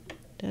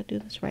 did I do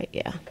this right?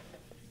 Yeah.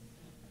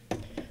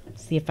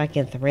 See if I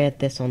can thread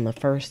this on the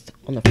first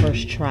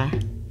try,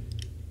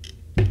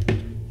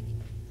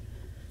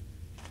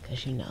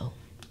 because you know,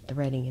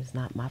 threading is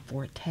not my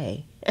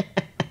forte.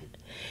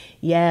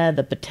 Yeah,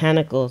 the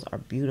botanicals are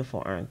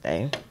beautiful, aren't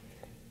they?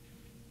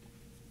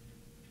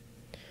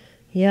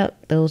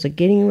 Yep, those are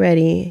getting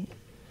ready.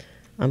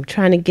 I'm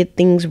trying to get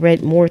things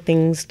ready, more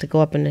things to go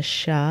up in the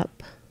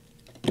shop.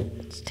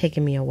 It's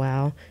taking me a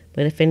while,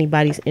 but if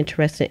anybody's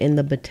interested in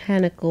the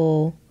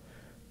botanical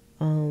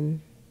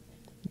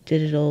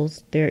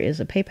digitals, there is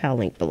a PayPal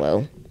link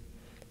below.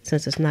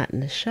 Since it's not in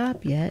the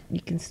shop yet,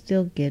 you can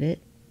still get it.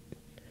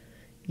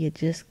 You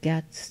just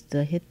got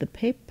to hit the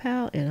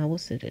PayPal and I will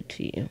send it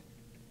to you.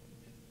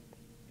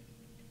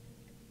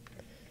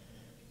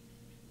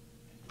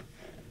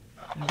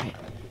 All right.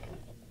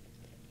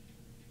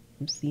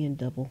 I'm seeing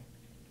double.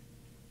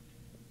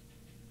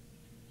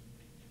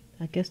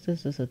 I guess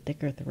this is a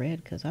thicker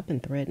thread because I've been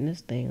threading this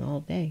thing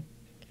all day.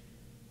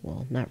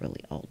 Well, not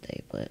really all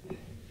day, but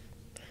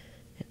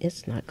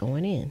it's not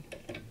going in.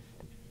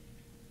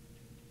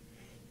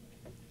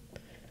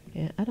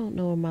 Yeah, I don't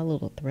know where my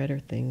little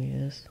threader thing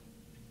is.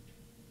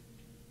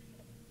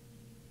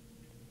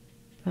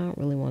 I don't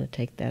really want to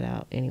take that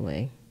out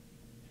anyway.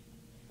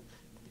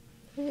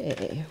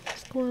 Hey,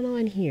 what's going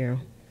on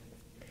here?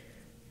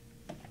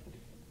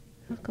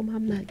 How come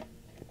I'm not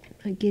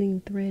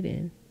getting thread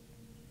in?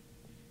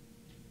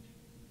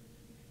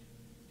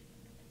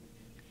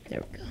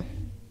 There we go.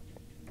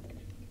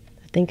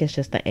 I think it's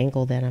just the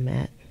angle that I'm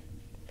at.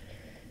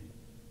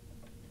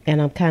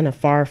 And I'm kind of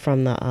far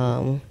from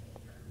the,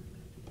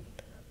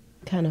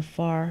 kind of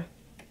far.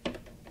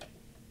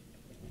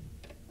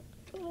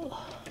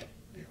 Oh,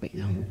 there we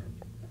go.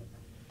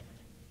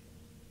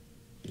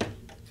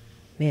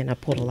 Man, I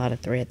pulled a lot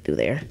of thread through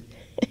there.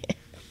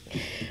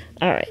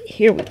 All right,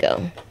 here we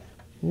go.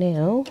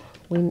 Now,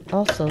 we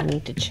also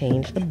need to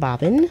change the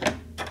bobbin.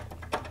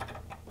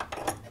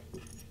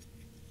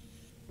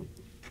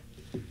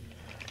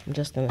 I'm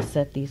just going to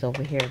set these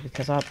over here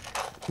because I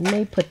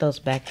may put those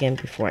back in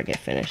before I get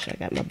finished. I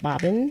got my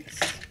bobbins.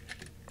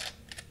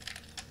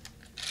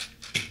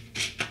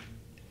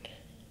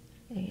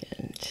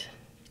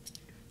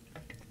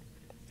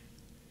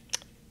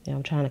 Yeah,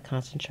 I'm trying to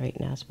concentrate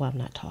now. That's why I'm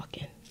not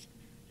talking.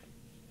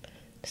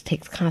 This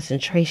takes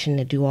concentration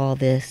to do all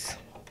this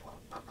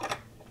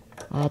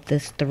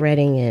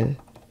threading and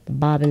the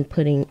bobbin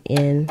putting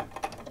in.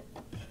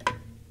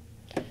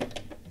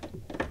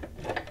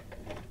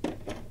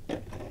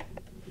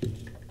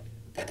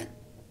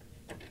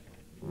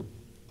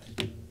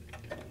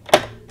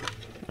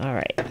 All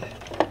right,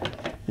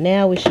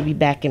 now we should be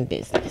back in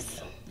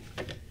business.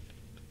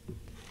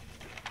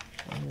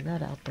 Get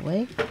that out the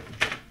way.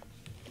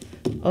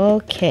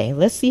 Okay,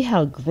 let's see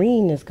how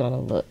green is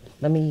gonna look.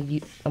 I'm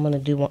gonna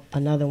do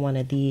another one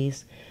of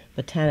these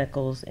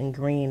botanicals in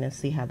green and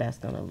see how that's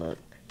gonna look.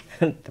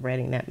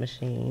 Threading that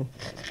machine.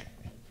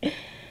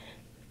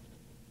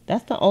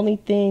 That's the only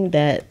thing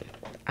that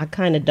I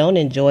kind of don't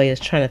enjoy, is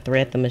trying to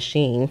thread the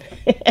machine.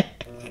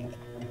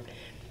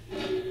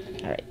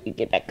 All right, you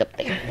get back up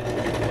there.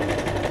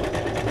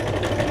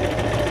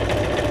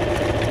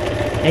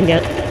 And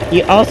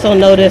you also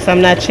notice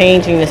I'm not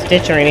changing the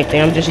stitch or anything.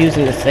 I'm just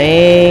using the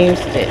same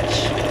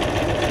stitch.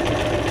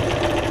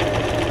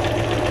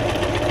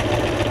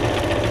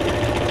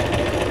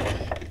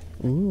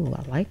 Ooh,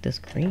 I like this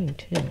green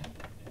too.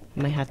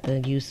 I might have to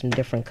use some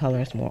different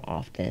colors more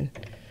often.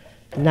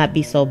 Not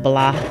be so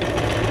blah.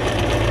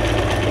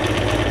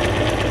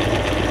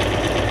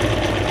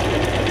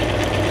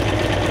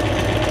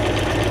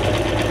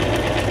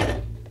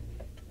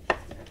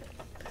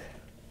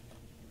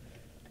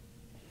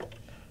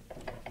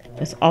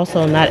 It's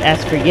also not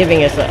as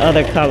forgiving as the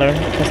other color,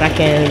 because I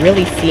can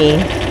really see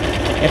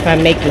if I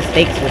make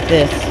mistakes with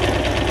this.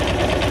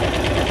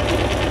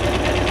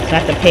 So I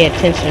have to pay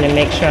attention and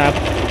make sure I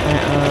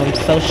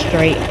sew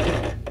straight.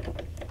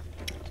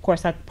 Of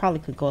course, I probably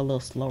could go a little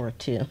slower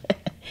too.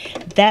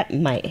 That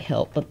might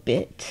help a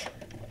bit.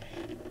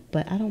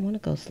 But I don't want to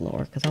go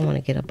slower because I want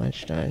to get a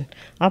bunch done.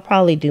 I'll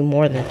probably do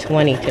more than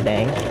 20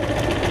 today.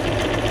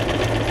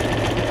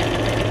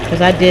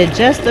 Because I did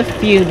just a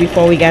few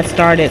before we got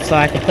started so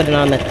I could put it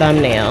on the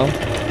thumbnail.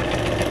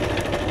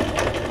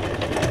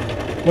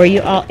 Were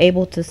you all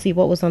able to see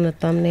what was on the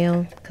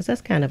thumbnail? Because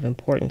that's kind of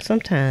important.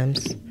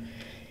 Sometimes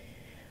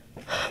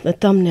the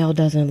thumbnail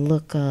doesn't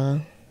look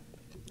good.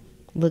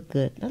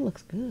 That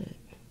looks good,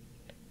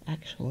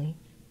 actually.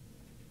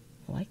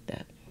 I like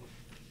that.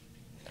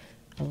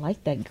 I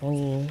like that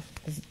green.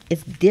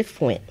 It's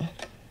different.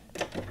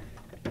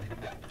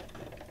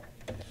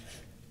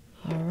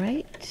 All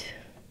right.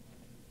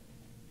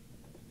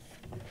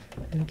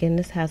 And again,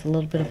 this has a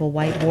little bit of a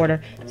white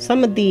border.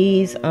 Some of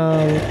these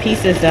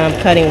pieces that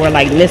I'm cutting were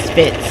like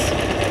misfits.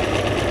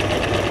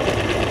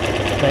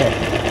 But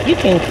you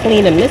can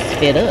clean a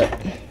misfit up.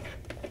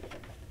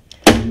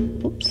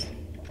 Oops.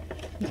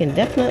 You can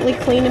definitely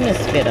clean a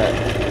misfit up.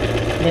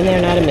 Then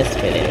they're not a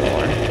misfit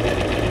anymore.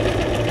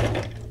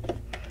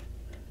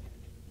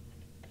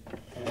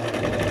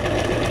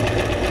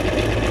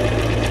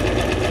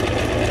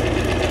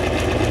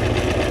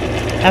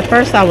 At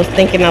first I was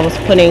thinking I was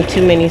putting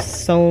too many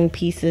sewn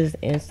pieces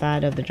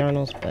inside of the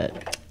journals,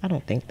 but I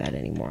don't think that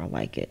anymore. I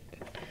like it.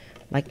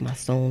 I like my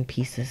sewn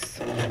pieces.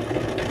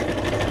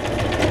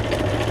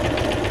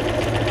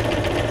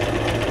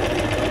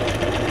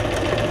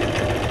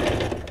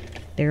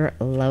 They're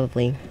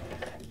lovely.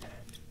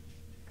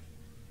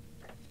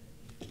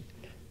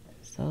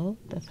 So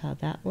that's how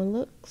that one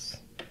looks.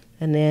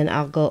 And then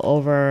I'll go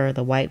over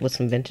the white with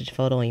some vintage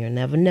photo, and you'll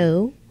never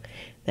know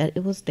that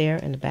it was there.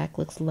 And the back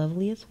looks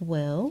lovely as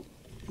well.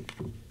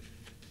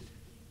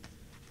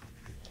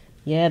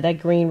 Yeah, that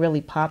green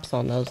really pops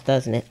on those,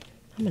 doesn't it?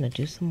 I'm gonna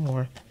do some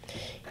more.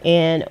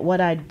 And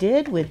what I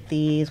did with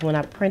these when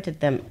I printed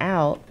them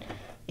out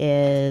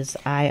is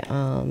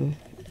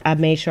I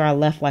made sure I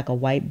left like a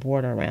white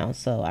border around.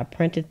 So I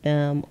printed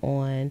them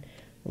on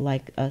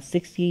like a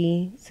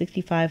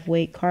 65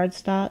 weight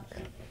cardstock,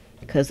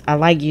 because I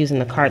like using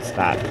the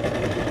cardstock.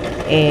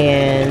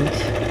 And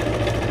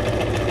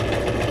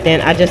then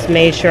I just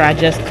made sure I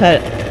just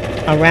cut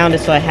around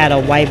it so it had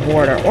a white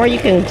border. Or you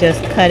can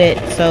just cut it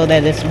so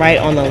that it's right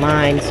on the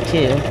lines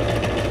too.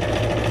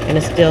 And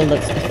it still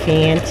looks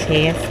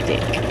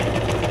fantastic.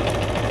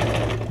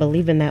 But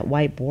leaving that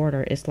white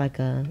border, it's like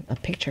a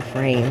picture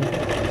frame.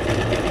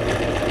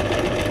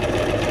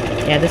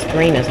 Yeah, this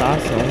green is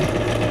awesome.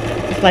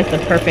 It's like the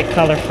perfect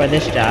color for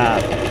this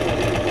job.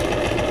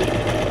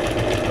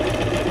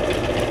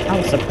 I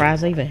was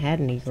surprised I even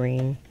had any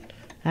green.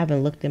 I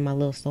haven't looked in my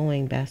little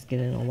sewing basket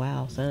in a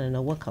while, so I didn't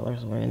know what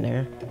colors were in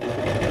there.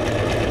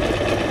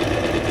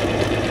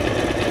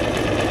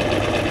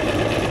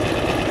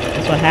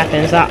 That's what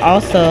happens. I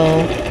also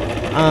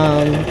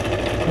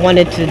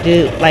wanted to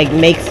do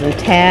make some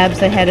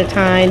tabs ahead of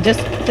time,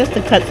 just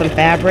to cut some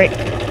fabric.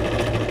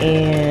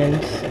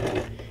 And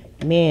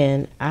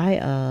man, I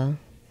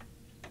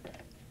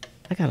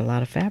got a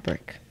lot of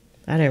fabric.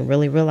 I didn't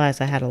really realize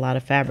I had a lot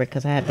of fabric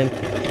because I had been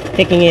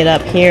picking it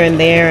up here and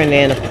there, and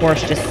then of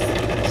course just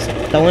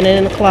throwing it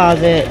in the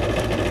closet,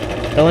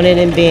 throwing it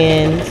in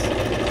bins.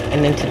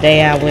 And then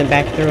today I went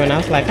back through and I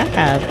was like, I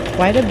have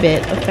quite a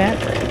bit of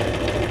fabric.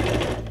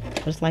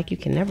 It's like you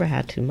can never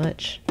have too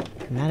much,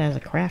 not as a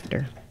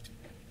crafter.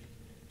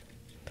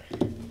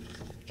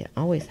 can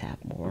always have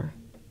more.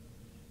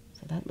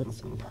 So that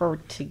looks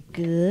pretty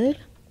good.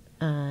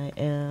 I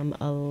am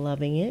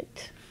loving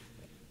it.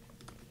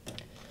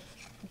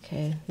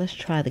 Okay, let's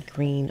try the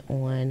green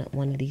on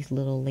one of these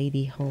little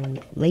ladies'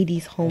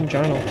 home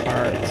journal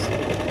cards.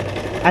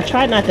 I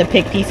tried not to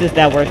pick pieces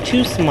that were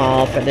too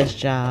small for this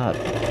job.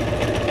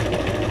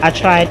 I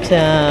tried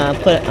to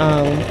put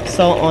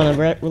sew on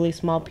a really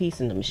small piece,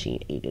 and the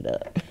machine ate it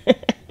up.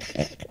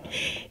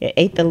 It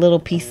ate the little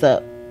piece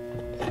up.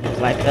 It was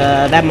like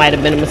that might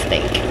have been a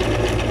mistake.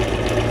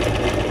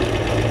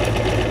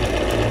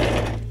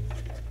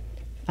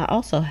 I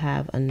also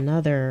have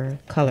another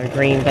color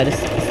green, but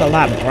it's a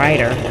lot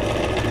brighter.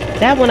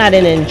 That one I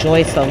didn't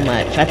enjoy so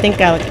much. I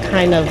think I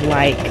kind of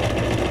like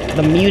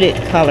the muted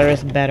color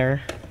is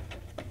better.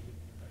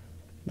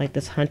 Like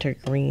this hunter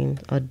green,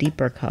 a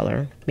deeper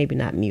color. Maybe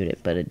not muted,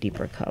 but a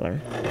deeper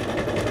color.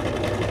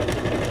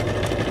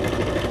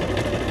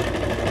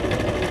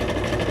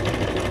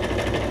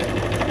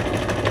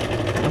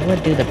 I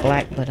would do the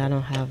black, but I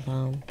don't have,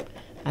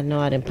 I know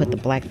I didn't put the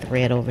black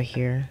thread over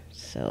here,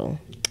 so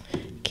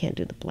can't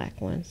do the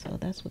black one. So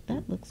that's what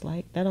that looks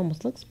like. That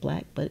almost looks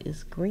black, but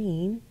it's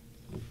green.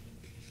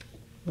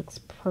 Looks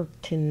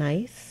pretty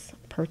nice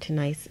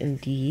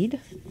indeed.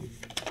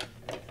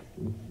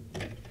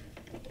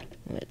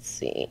 Let's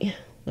see, I'm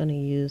gonna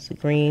use the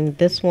green.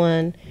 This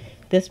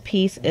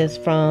piece is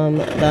from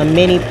the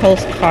mini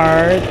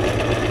postcard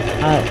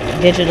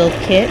digital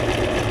kit,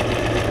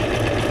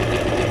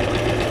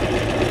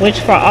 which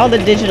for all the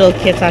digital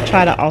kits I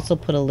try to also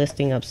put a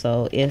listing up,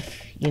 so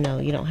if you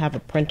don't have a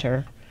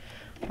printer,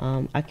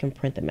 I can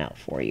print them out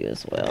for you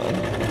as well.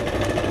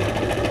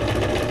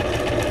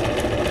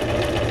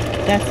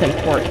 That's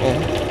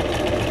important.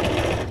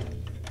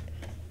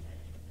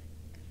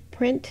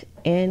 Print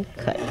and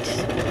cut.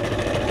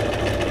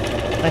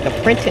 Like a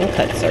print and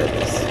cut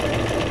service.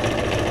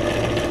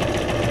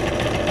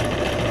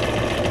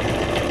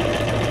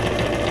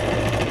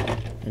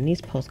 And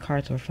these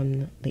postcards were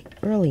from the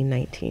early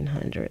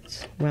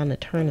 1900s, around the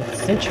turn of the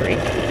century.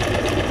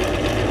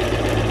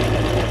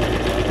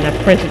 And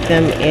I printed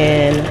them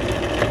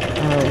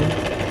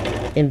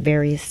in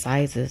various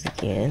sizes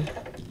again.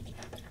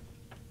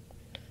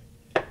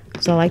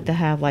 So I like to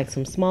have like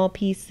some small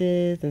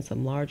pieces and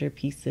some larger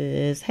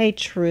pieces. Hey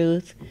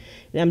Truth,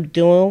 I'm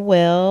doing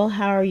well.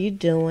 How are you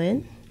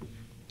doing?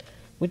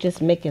 We're just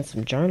making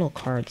some journal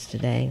cards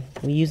today.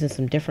 We're using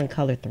some different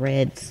color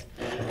threads.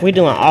 We're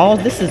doing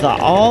this is a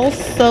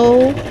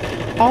also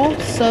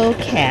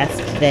cast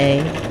today.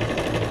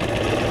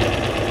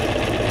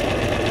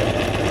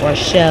 Or a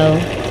show.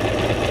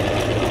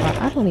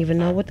 Or I don't even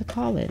know what to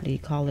call it. Do you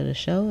call it a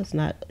show? It's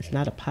not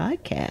a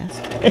podcast.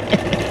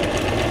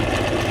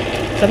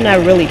 I'm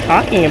not really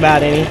talking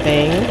about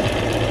anything.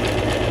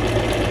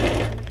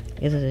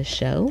 Is it a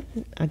show?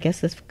 I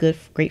guess it's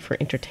great for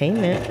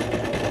entertainment.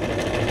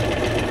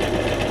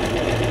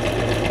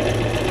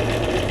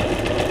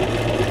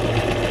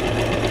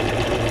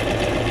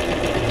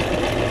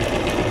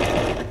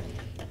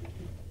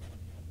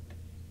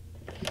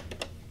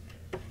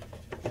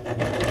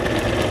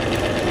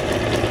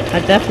 I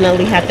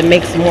definitely have to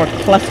make some more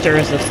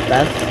clusters of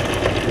stuff.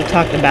 We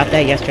talked about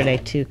that yesterday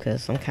too,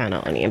 because I'm kind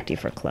of on empty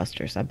for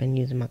clusters. I've been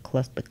using my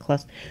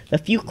the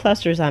few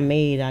clusters I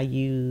made, I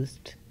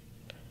used.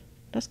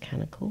 That's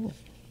kind of cool.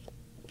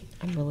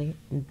 I'm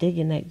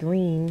digging that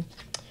green.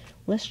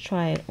 Let's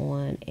try it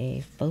on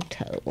a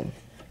photo.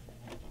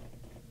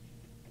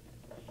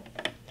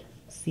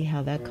 See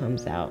how that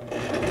comes out.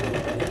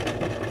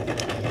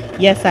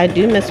 Yes, I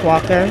do, Miss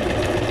Walker.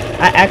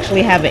 I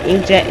actually have an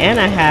inkjet and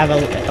I have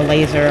a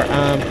laser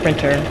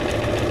printer.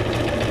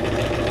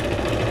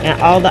 And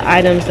all the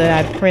items that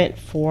I print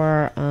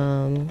for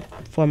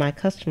my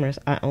customers,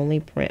 I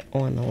only print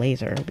on the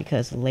laser,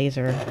 because the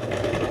laser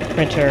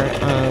printer,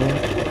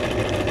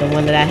 the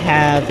one that I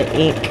have, the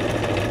ink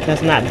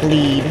does not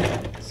bleed.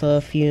 So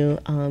if you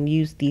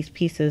use these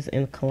pieces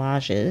in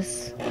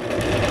collages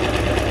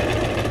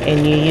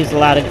and you use a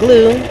lot of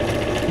glue,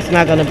 it's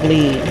not going to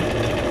bleed.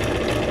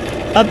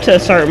 Up to a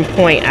certain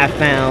point, I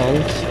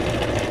found.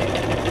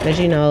 Because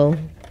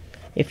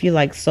if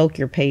you soak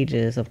your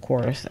pages, of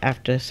course,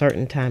 after a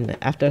certain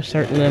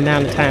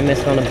amount of time,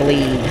 it's going to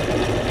bleed.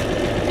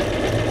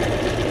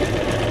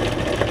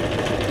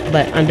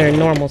 But under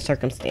normal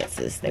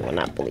circumstances, they will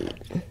not bleed.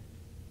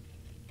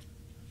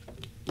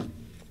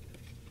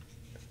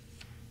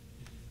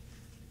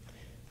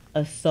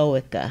 A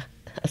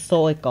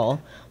soical,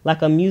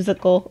 like a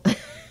musical.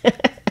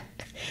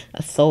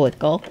 A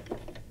soical.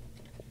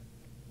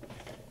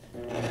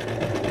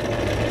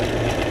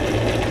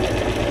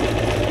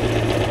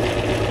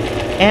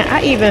 And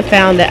I even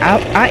found that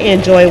I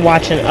enjoy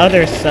watching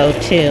others sew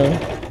too.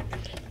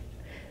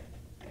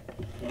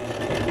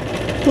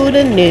 Who'd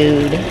have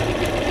knew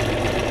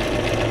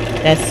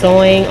that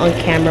sewing on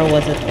camera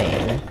was a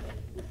thing?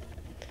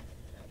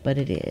 But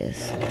it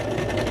is.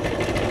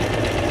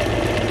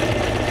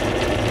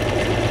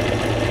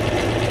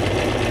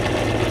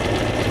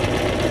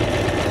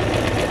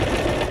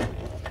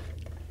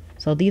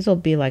 So these will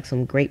be like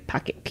some great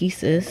pocket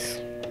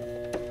pieces.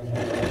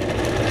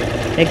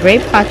 They're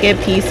great pocket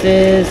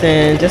pieces,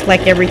 and just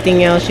like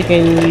everything else, you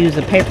can use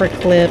a paper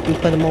clip and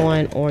put them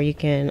on, or you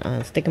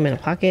can stick them in a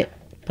pocket,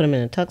 put them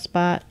in a tuck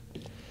spot.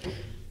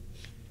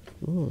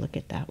 Ooh, look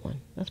at that one.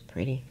 That's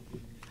pretty.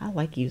 I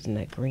like using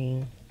that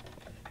green.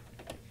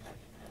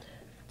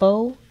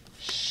 Faux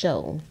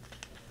show.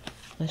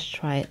 Let's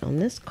try it on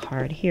this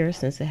card here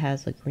since it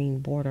has a green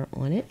border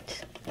on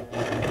it.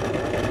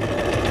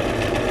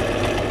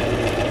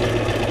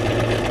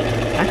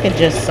 I could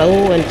just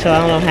sew until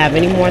I don't have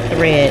any more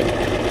thread,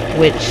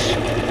 which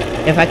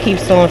if I keep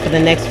sewing for the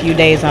next few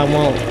days, I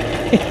won't.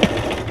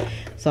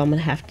 So I'm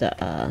gonna have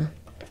to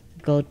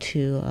go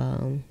to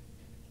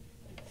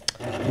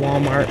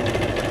Walmart.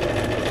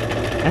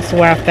 That's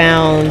where I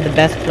found the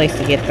best place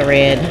to get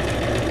thread.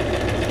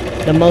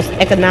 The most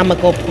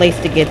economical place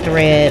to get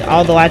thread,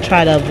 although I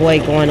try to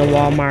avoid going to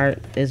Walmart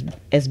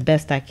as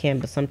best I can,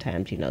 but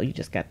sometimes, you know, you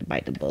just got to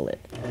bite the bullet.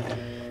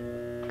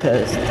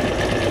 Because,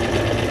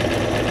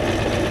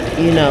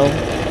 you know,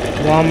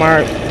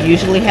 Walmart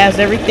usually has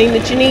everything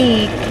that you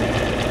need.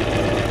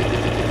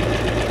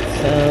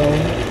 So,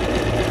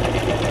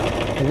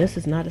 and this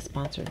is not a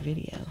sponsored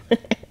video.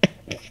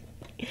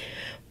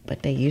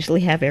 But they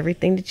usually have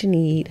everything that you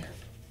need.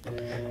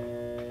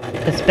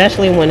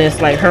 Especially when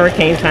it's like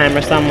hurricane time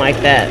or something like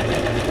that.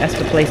 That's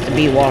the place to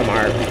be,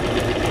 Walmart.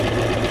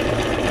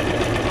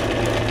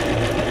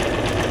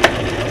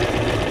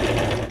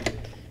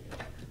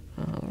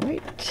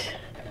 Alright.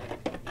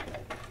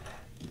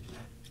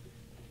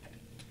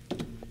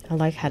 I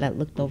like how that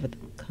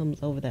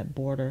comes over that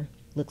border.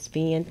 Looks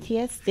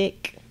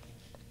fantastic.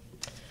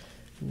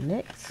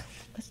 Next,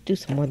 let's do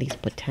some more of these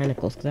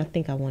botanicals, because I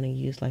think I want to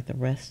use like the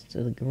rest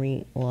of the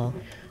green. Well,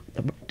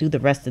 do the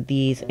rest of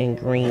these in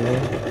green.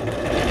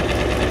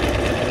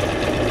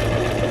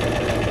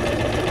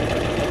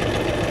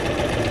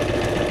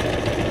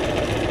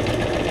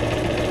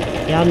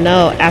 Y'all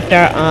know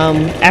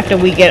after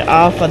we get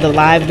off of the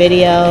live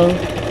video,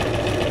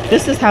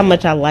 this is how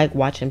much I like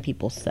watching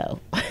people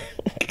sew.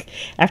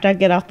 After I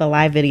get off the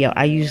live video,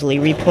 I usually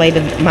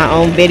replay my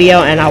own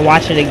video and I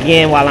watch it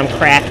again while I'm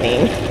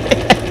crafting.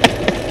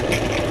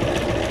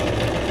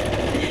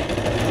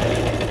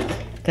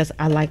 Because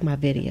I like my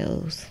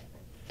videos.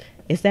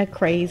 Is that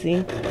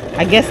crazy?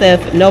 I guess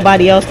if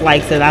nobody else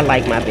likes it, I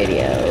like my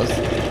videos.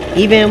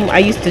 Even I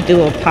used to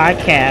do a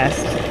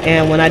podcast,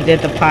 and when I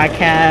did the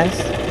podcast,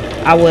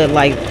 I would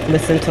like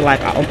listen to like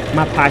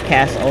my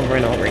podcast over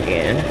and over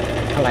again.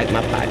 I like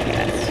my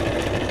podcast.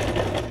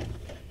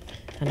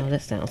 I know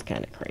that sounds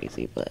kind of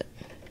crazy, but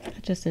I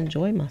just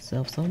enjoy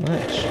myself so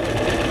much.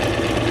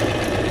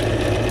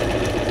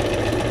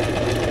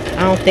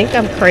 I don't think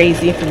I'm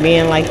crazy for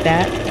being like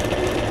that.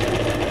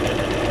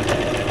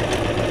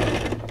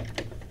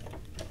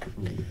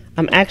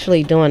 I'm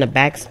actually doing a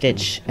back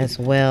stitch as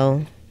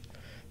well,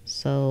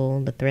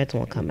 so the threads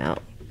won't come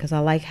out, because I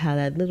like how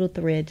that little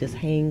thread just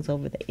hangs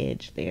over the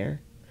edge there.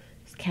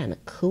 It's kind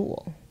of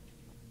cool.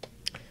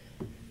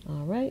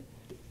 All right,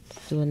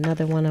 let's do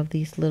another one of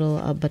these little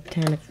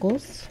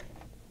botanicals.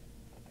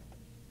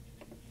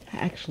 I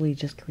actually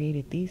just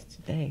created these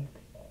today.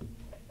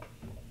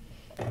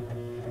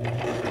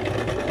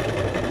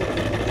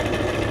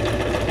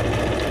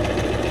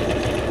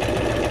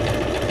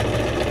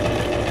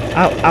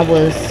 I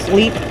was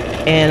asleep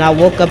and I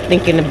woke up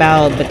thinking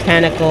about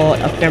botanical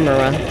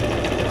ephemera.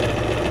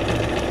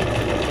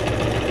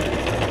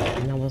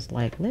 And I was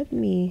like, let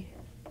me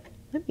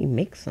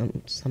make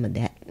some of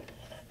that.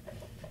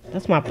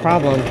 That's my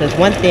problem, because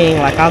one thing,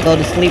 like I'll go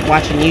to sleep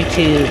watching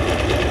YouTube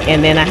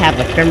and then I have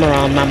ephemera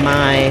on my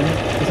mind,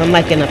 because I'm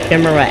like an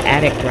ephemera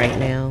addict right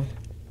now.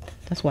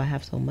 That's why I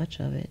have so much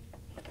of it.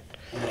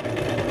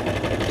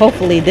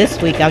 Hopefully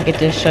this week I'll get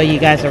to show you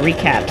guys a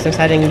recap, since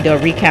I didn't do a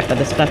recap of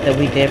the stuff that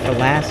we did for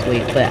last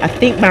week. But I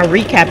think my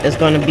recap is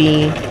going to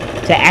be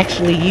to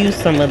actually use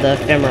some of the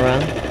ephemera,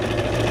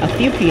 a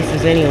few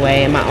pieces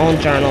anyway, in my own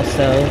journal,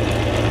 so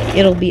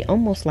it'll be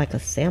almost like a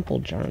sample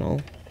journal.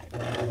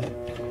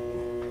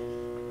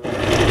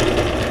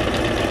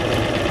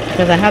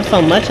 Because I have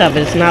so much of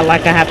it, it's not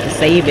like I have to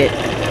save it.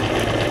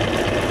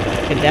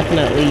 I could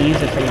definitely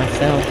use it for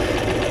myself.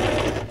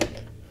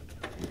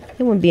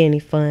 It wouldn't be any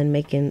fun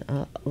making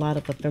a lot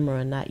of ephemera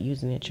and not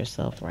using it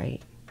yourself,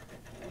 right?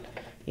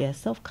 Yeah,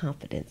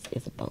 self-confidence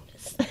is a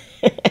bonus.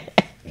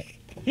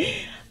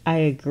 I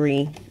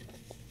agree.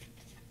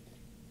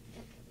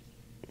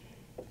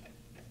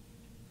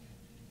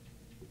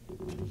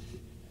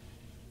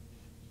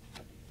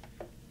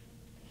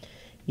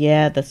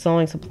 Yeah, the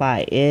sewing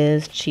supply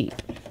is cheap.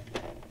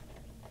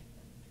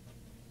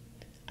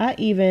 I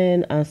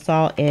even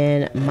saw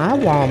in my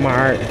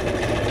Walmart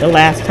the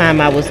last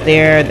time I was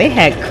there, they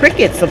had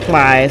Cricut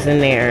supplies in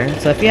there.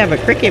 So if you have a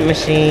Cricut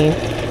machine,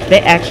 they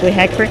actually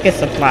had Cricut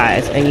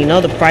supplies. And you know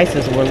the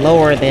prices were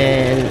lower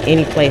than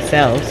any place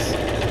else.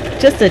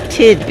 Just a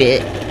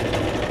tidbit.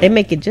 They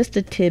make it just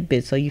a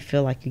tidbit so you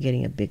feel like you're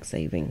getting a big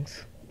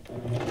savings.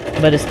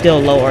 But it's still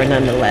lower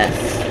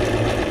nonetheless.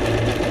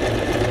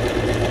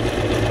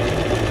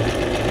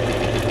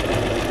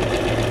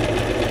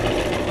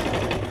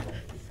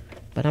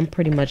 I'm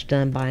pretty much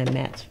done buying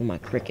mats for my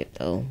Cricut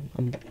though.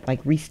 I'm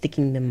like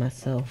resticking them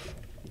myself.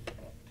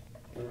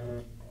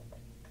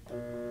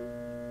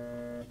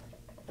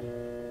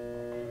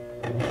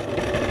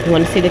 You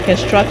want to see the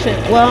construction?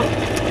 Well,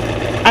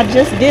 I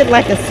just did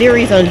like a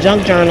series on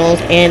junk journals,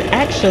 and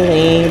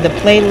actually the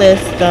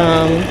playlist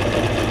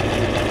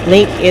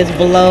link is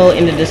below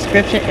in the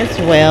description as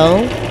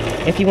well.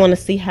 If you want to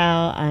see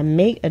how I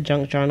make a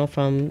junk journal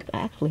from, I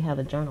actually have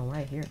a journal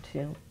right here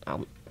too. I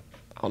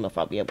don't know if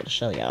I'll be able to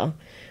show y'all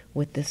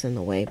with this in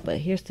the way, but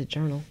here's the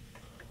journal.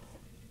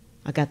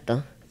 I got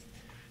the,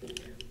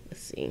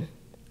 let's see.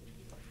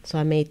 So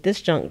I made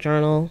this junk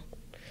journal,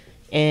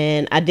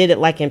 and I did it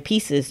like in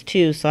pieces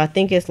too. So I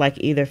think it's like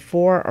either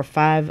 4 or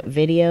 5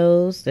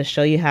 videos that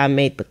show you how I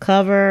made the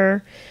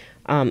cover,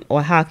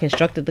 or how I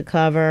constructed the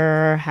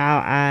cover,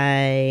 how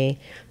I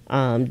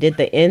did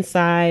the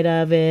inside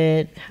of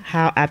it,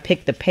 how I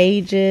picked the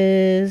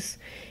pages,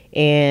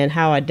 and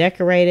how I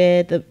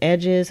decorated the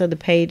edges of the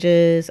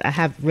pages. I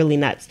have really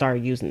not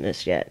started using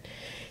this yet.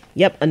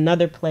 Yep,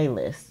 another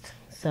playlist.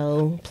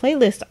 So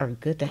playlists are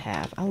good to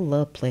have. I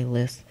love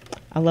playlists.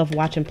 I love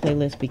watching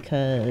playlists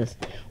because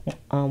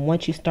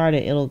once you start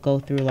it, it'll go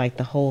through like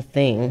the whole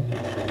thing.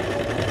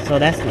 So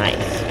that's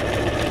nice.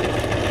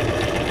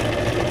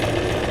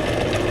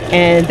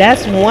 And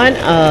that's one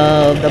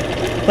of the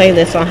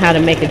playlists on how to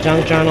make a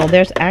junk journal.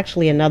 There's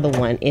actually another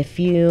one. If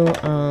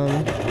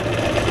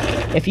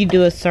you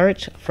do a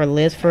search for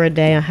Liz for a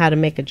day on how to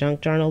make a junk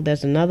journal,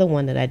 there's another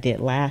one that I did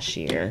last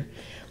year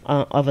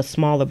of a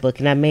smaller book,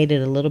 and I made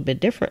it a little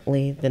bit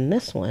differently than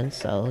this one,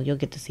 so you'll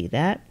get to see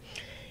that.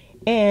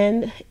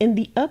 And in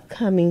the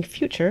upcoming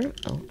future,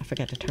 oh, I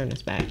forgot to turn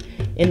this back.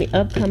 In the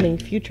upcoming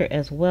future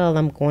as well,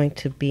 we're going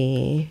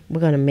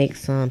to make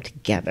some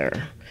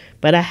together.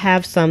 But I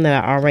have some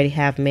that I already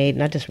have made,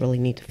 and I just really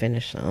need to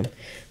finish some.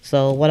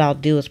 So what I'll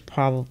do is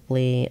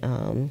probably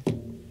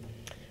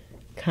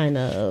kind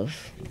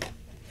of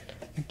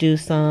do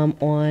some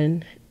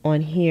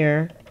on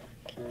here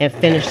and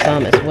finish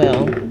some as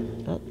well.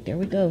 Oh, there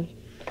we go.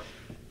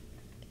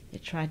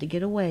 It tried to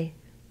get away.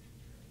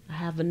 I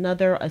have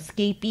another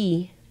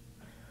escapee.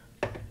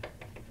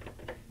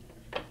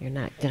 You're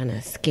not gonna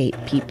escape,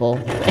 people.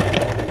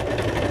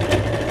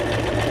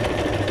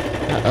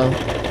 Uh-oh.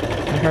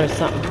 I heard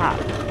something hop.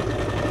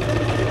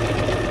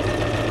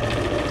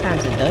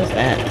 Sometimes it does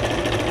that.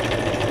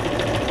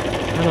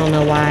 I don't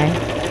know why.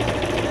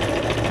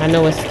 I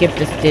know it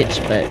skipped a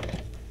stitch, but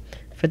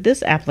for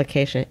this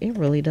application, it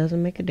really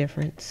doesn't make a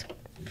difference.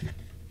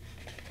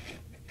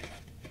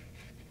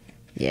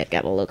 Yeah, it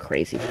got a little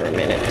crazy for a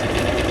minute.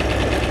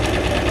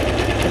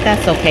 But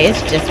that's okay,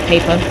 it's just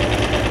paper.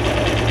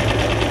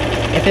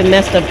 If it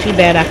messed up too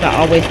bad, I could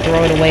always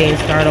throw it away and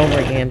start over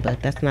again,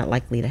 but that's not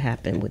likely to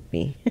happen with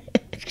me.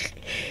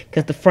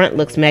 Because the front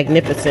looks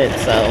magnificent,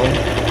 so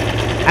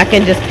I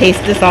can just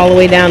paste this all the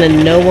way down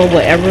and no one will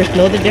ever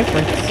know the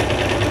difference.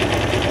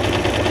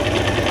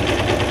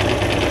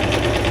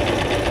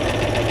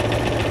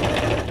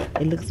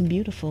 It looks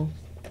beautiful.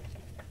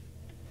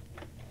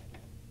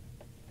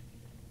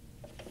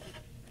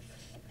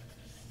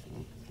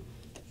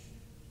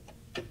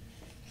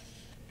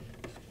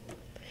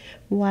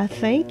 Why,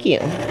 thank you.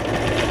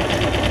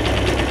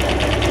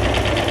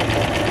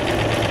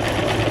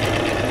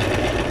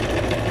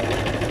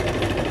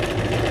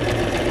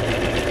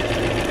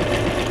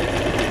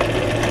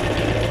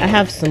 I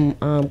have some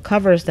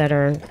covers that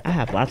are, I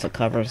have lots of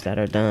covers that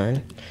are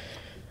done,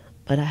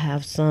 but I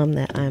have some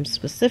that I'm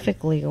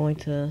specifically going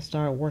to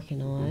start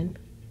working on.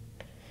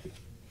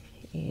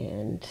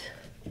 And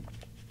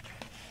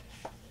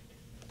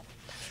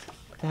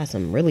got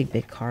some really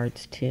big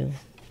cards too.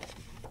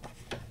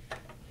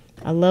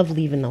 I love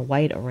leaving the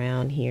white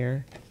around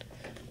here.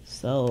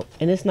 So,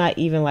 and it's not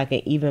even like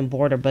an even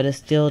border, but it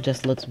still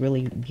just looks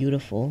really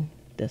beautiful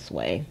this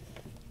way.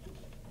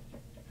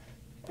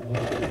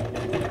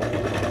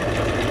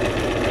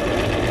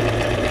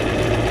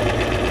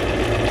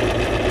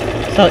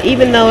 So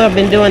even though I've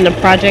been doing the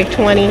Project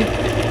 20,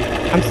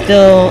 I'm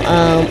still,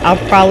 I'll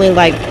probably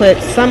like put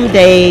some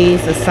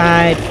days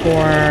aside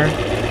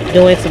for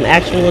doing some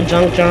actual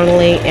junk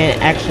journaling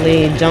and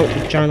actually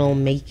junk journal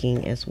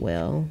making as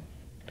well.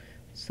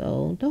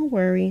 So don't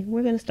worry,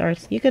 we're gonna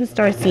start. You can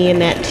start seeing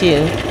that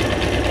too.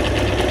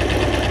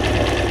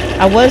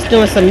 I was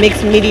doing some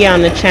mixed media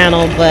on the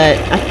channel, but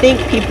I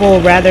think people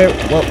rather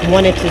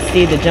wanted to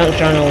see the junk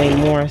journaling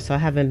more, so I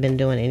haven't been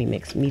doing any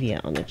mixed media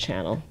on the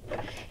channel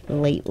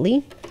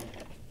lately.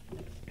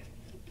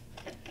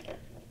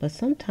 But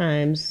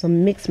sometimes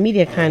some mixed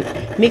media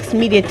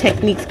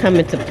techniques come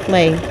into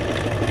play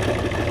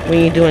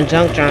when you're doing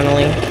junk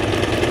journaling.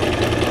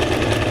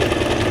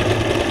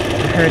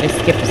 I heard it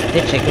skip a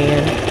stitch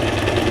again.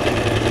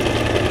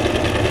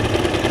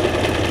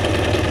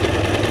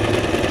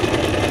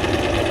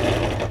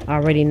 I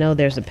already know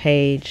there's a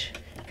page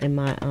in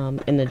my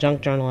in the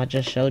junk journal I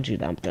just showed you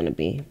that I'm gonna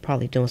be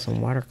probably doing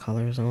some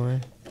watercolors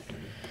on,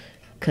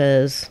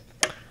 because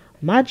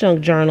my junk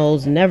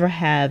journals never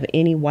have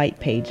any white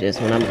pages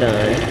when I'm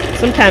done.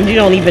 Sometimes you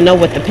don't even know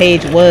what the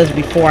page was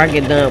before I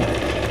get done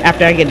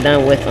after I get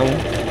done with them.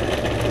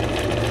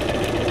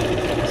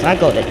 So I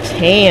go to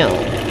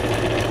town.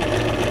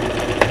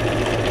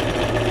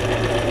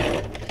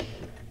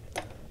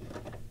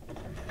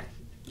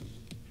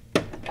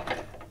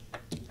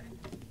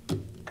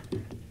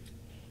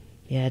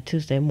 Yeah,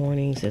 Tuesday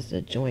mornings is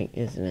the joint,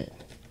 isn't it?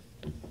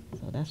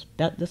 So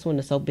this one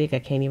is so big I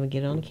can't even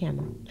get it on the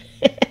camera.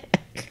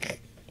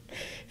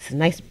 It's a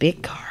nice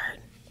big card.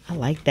 I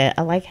like that.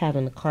 I like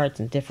having the cards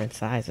in different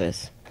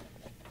sizes.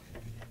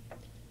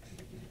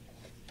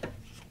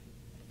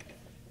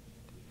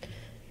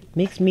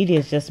 Mixed media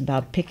is just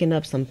about picking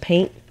up some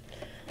paint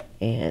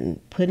and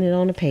putting it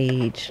on a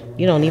page.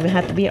 You don't even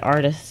have to be an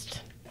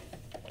artist.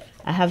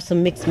 I have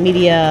some mixed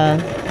media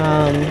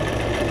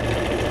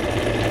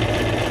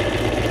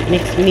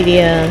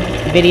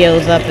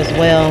videos up as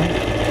well,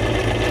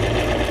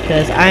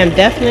 because I am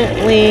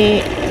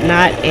definitely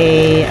not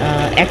a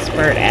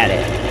expert at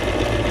it,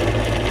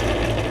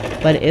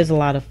 but it is a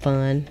lot of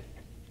fun.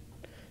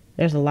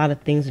 There's a lot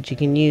of things that you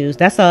can use.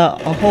 That's a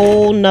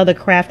whole nother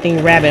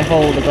crafting rabbit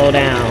hole to go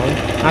down.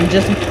 I'm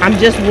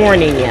just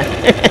warning you.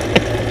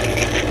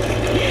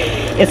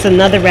 It's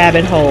another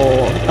rabbit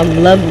hole, a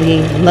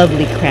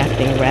lovely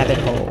crafting rabbit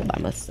hole, I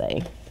must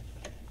say.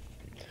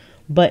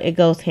 But it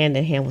goes hand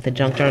in hand with the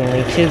junk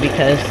journaling too,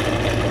 because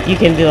you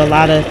can do a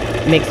lot of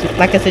mixed,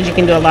 like I said, you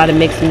can do a lot of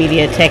mixed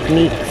media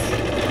techniques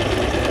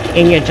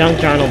in your junk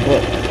journal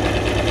book.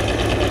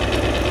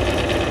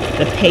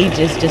 The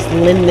pages just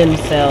lend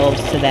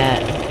themselves to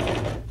that.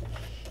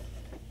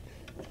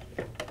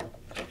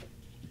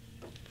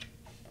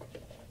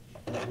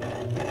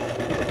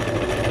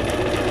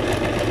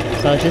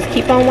 So just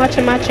keep on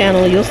watching my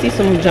channel. You'll see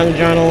some junk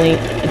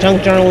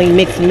journaling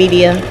mixed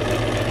media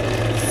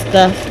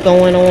stuff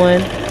going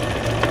on,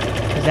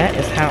 because that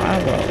is how I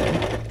roll.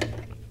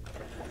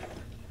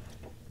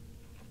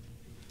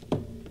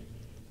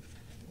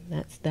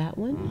 That's that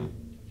one.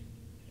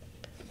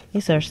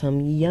 These are some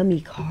yummy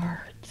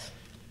cards.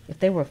 If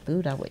they were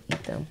food, I would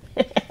eat them.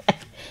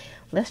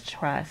 Let's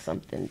try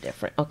something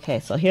different. Okay,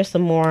 so here's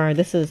some more.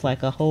 This is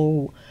like a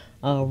whole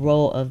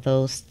row of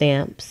those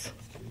stamps,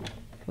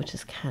 which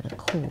is kind of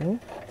cool.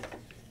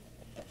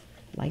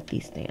 Like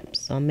these stamps.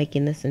 So I'm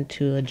making this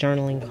into a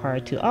journaling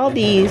card too. All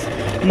these,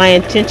 my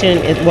intention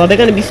is, well, they're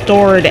going to be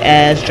stored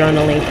as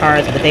journaling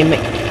cards, but they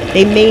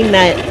may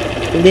not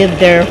live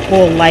their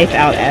full life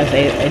out as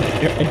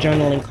a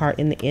journaling card.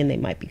 In the end, they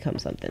might become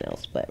something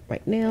else. But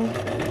right now,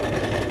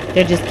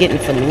 they're just getting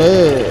some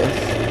love.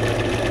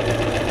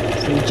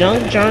 Some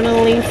junk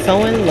journaling,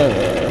 sowing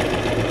love.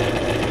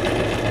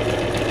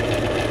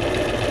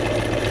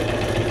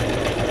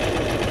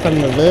 From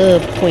the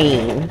Love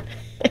Queen.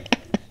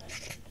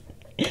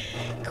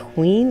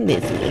 Queen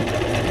Lizzie.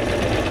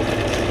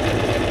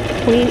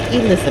 Queen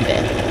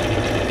Elizabeth.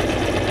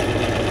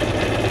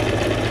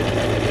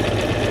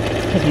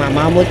 Because my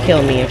mom would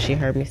kill me if she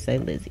heard me say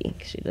Lizzie.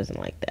 She doesn't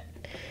like that.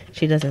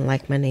 She doesn't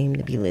like my name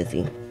to be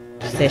Lizzie.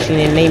 She said she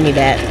didn't name me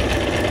that.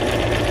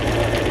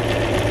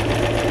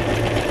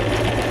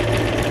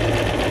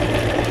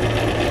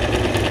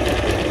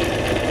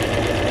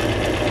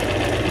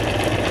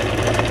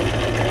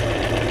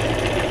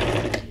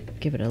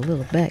 Give it a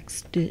little back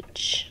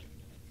stitch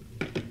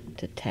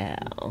to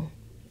towel.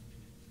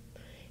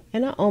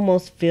 And I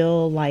almost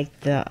feel like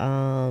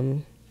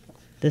the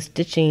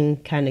stitching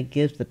kind of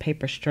gives the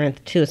paper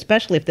strength too,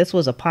 especially if this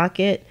was a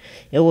pocket.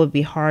 It would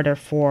be harder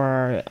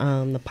for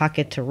the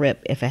pocket to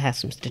rip if it has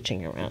some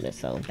stitching around it,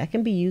 so that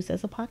can be used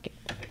as a pocket.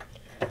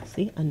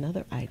 See,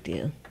 another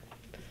idea.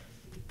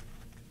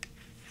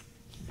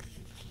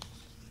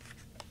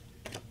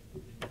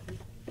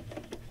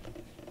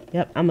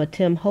 Yep, I'm a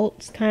Tim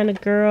Holtz kind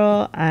of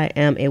girl. I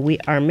am a We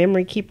Are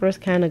Memory Keepers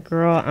kind of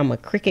girl. I'm a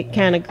Cricut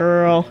kind of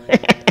girl.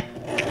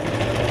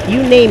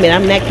 You name it,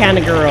 I'm that kind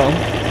of girl.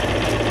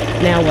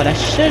 Now, what I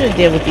should have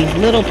did with these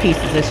little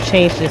pieces is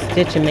change the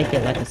stitch and make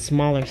it like a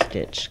smaller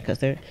stitch,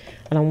 because I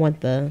don't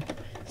want the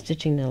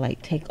stitching to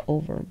like take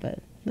over. But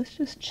let's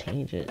just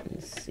change it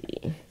and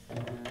see.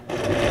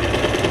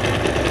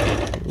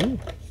 Ooh,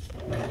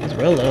 it's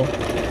real little.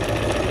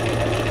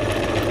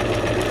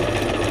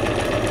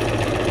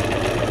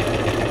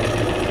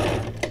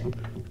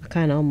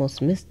 Kind of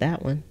almost missed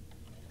that one.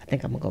 I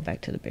think I'm gonna go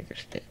back to the bigger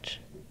stitch.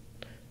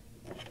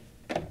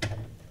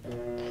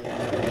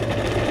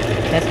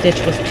 That stitch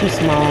was too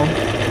small.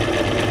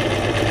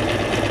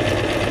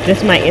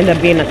 This might end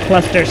up being a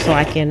cluster, so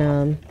I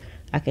can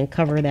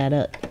cover that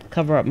up,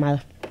 cover up my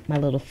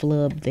little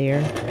flub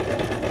there.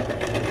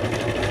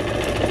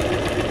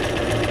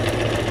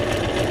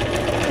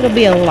 It'll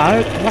be a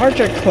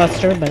larger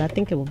cluster, but I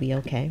think it will be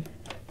okay.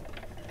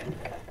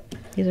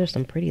 These are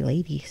some pretty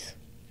ladies.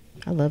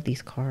 I love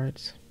these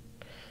cards.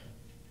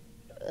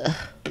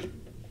 Ugh.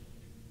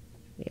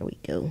 There we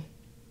go.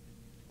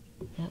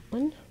 That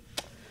one.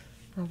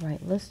 Alright,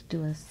 let's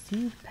do a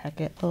seed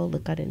packet. Oh,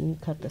 look, I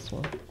didn't cut this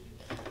one.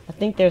 I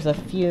think there's a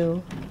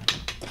few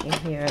in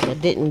here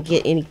that didn't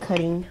get any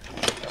cutting.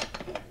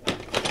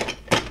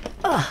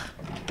 Ugh.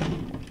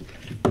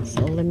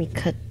 So let me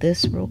cut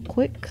this real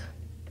quick.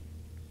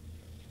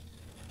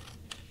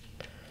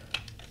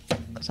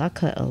 because I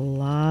cut a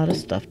lot of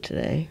stuff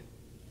today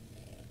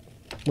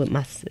with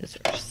my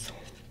scissors.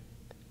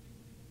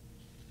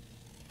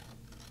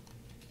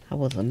 I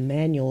was a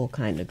manual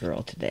kind of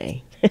girl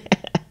today.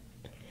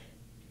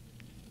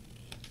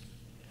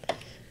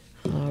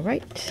 All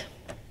right.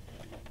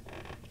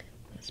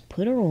 Let's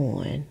put her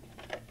on.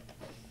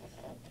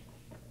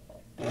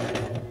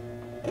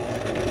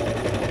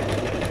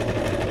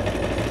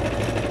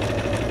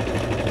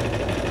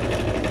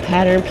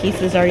 Pattern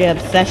pieces are your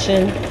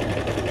obsession.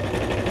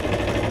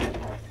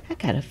 I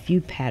got a few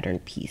pattern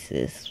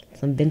pieces,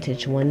 some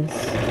vintage ones.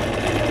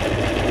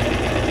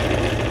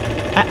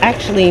 I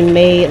actually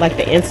made like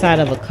the inside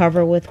of a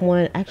cover with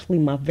one. Actually,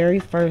 my very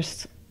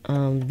first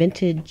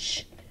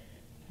vintage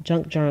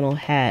junk journal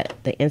had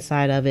the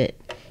inside of it.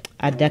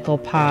 I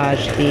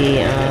decoupaged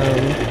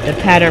the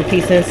pattern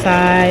piece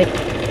inside.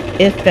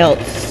 It felt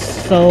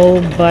so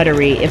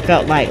buttery. It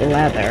felt like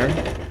leather.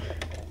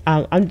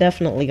 I'm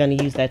definitely going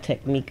to use that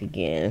technique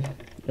again.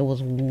 It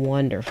was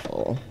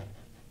wonderful.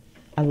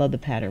 I love the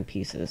pattern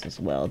pieces as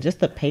well.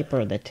 Just the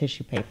paper, the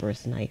tissue paper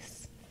is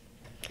nice.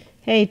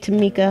 Hey,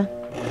 Tamika.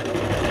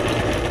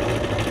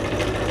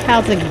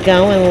 How's it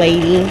going,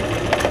 lady?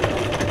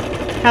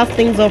 How's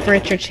things over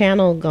at your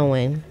channel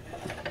going?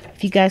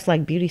 If you guys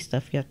like beauty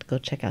stuff, you have to go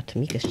check out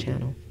Tamika's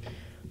channel.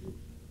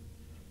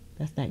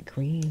 That's that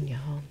green,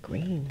 y'all.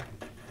 Green.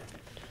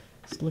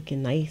 It's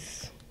looking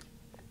nice.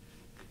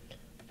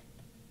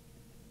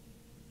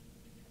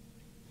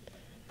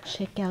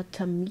 Check out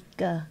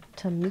Tamika.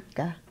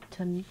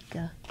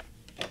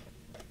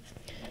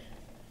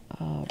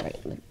 All right,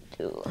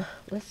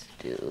 let's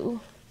do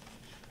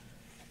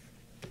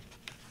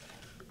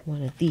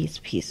one of these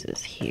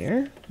pieces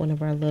here. One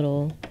of our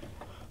little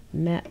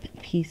map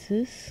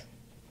pieces.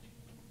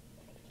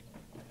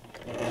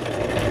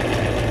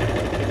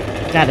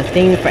 Got a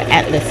thing for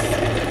Atlas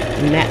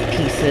map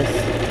pieces.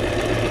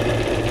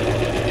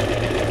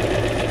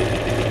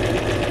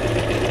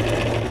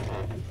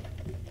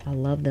 I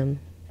love them.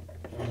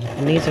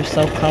 And these are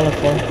so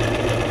colorful.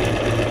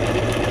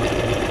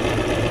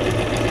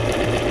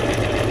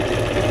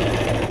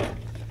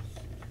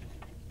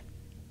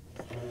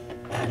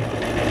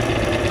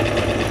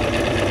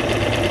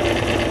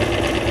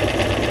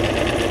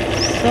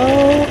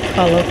 So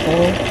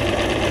colorful.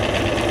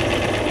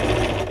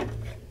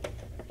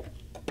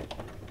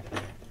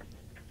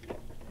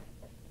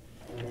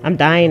 I'm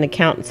dying to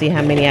count and see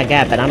how many I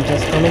got, but I'm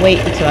just gonna wait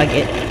until I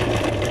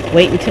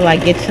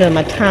get to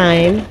my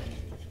time.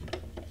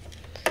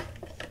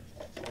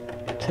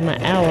 My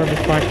hour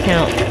before I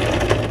count,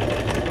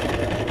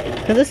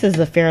 because this is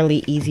a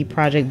fairly easy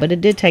project, but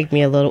it did take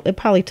me it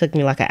probably took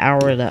me like an hour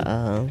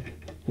to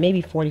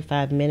maybe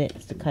 45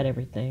 minutes to cut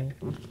everything.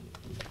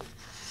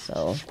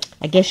 So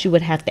I guess you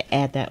would have to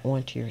add that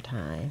on to your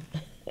time.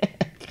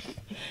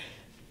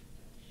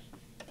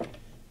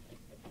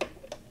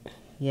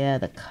 Yeah,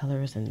 the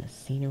colors and the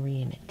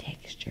scenery and the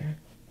texture.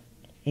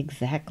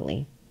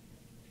 Exactly.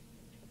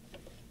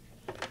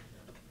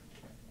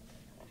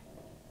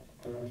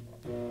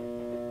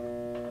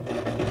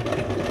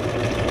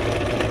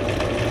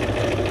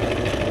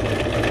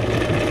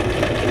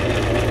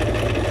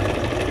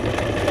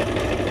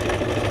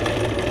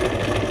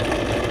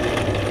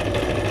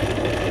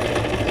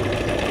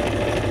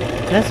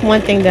 That's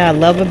one thing that I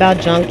love about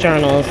junk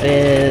journals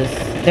is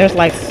there's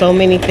like so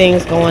many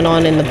things going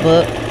on in the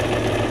book.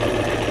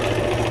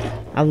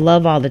 I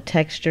love all the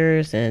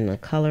textures and the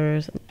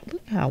colors.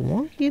 Look how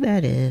wonky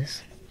that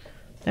is.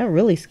 That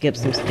really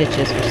skips some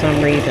stitches for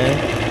some reason.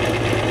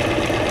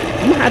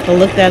 I'm gonna have to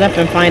look that up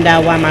and find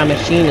out why my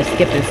machine is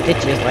skipping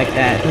stitches like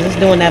that, because it's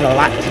doing that a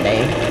lot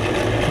today.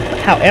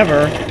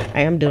 However,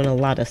 I am doing a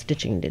lot of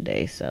stitching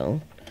today, so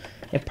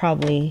it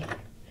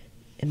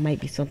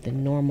might be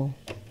something normal.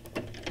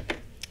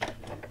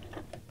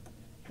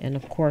 And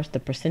of course, the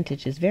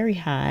percentage is very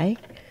high.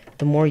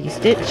 The more you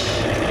stitch,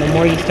 the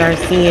more you start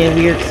seeing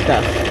weird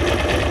stuff.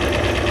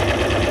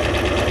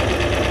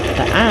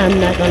 But I'm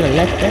not gonna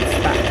let that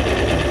stop.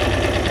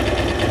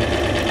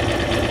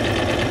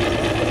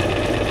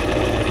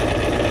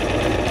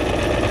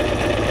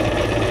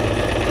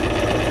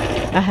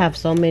 I have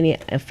so many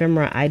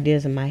ephemera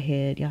ideas in my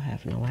head. Y'all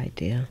have no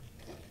idea.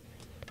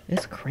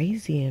 It's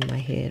crazy in my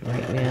head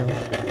right now.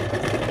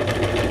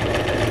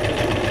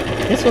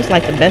 This was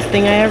like the best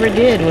thing I ever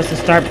did, was to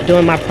start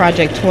doing my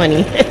Project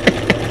 20.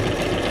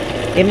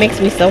 It makes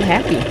me so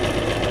happy.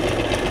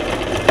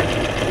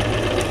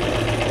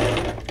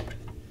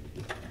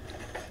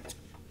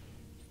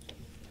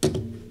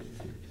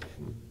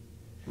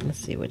 Let's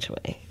see which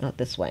way. Oh,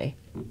 this way.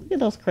 Look at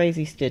those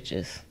crazy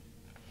stitches.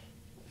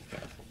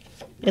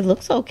 It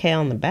looks okay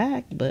on the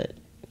back, but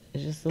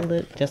it's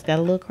just got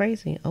a little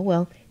crazy. Oh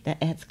well,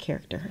 that adds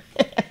character.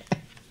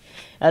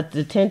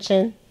 The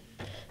tension.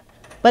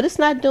 But it's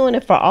not doing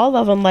it for all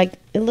of them. Like,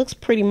 it looks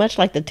pretty much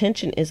like the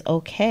tension is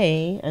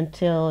okay and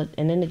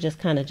then it just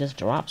kind of just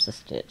drops a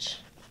stitch.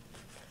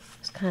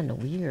 It's kind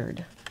of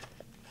weird.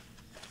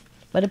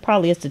 But it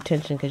probably is the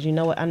tension, because you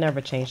know what? I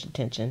never change the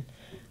tension.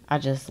 I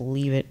just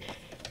leave it.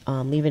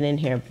 leave it in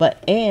here.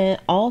 And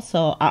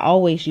also I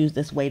always use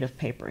this weight of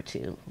paper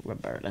too,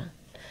 Roberta.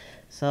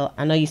 So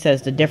I know you said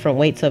it's the different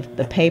weights of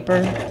the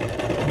paper,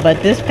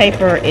 but this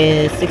paper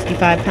is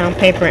 65-pound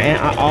paper, and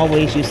I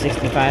always use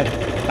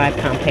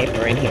 65-pound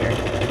paper in here.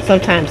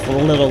 Sometimes a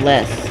little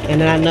less, and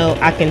then I know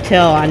I can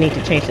tell I need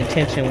to change the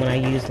tension when I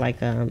use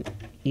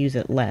use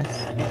it less.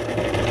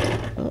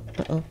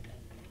 Oh,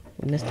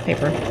 we missed the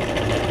paper.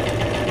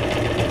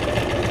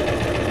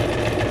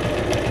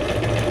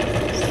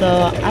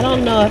 So I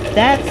don't know if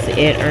that's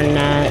it or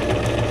not.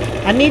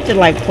 I need to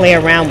like play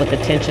around with the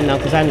tension though,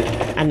 because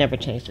I never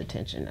changed the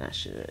tension. I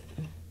should.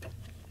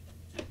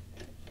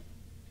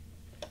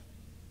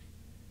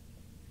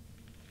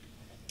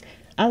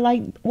 I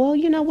like, well,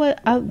 you know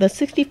what? The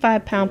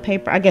 65-pound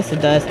paper, I guess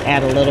it does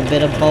add a little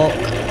bit of bulk.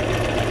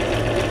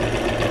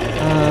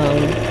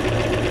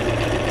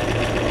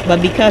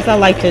 But because I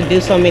like to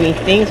do so many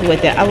things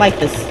with it, I like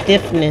the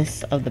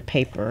stiffness of the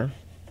paper.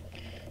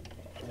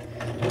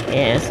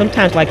 And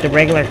sometimes like the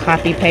regular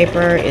copy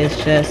paper is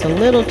just a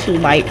little too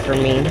light for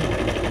me.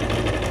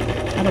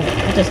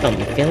 I just don't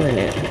be feeling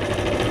it.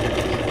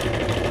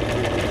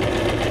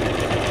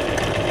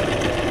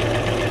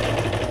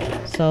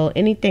 So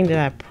anything that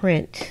I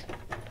print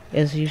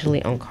is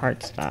usually on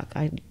cardstock.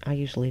 I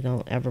usually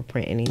don't ever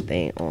print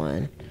anything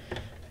on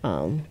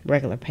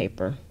regular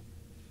paper.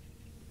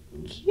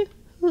 Cute.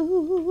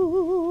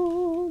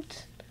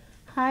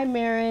 Hi,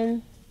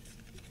 Marin.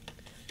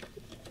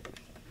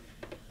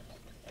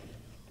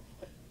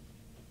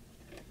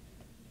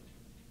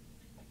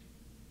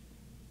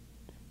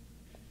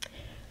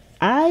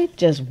 I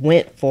just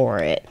went for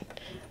it.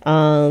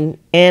 And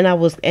then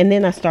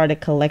I started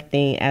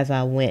collecting as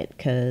I went,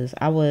 because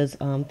I was,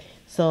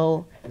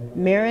 so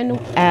Marin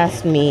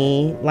asked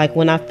me, like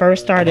when I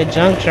first started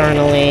junk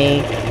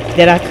journaling,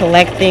 did I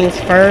collect things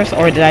first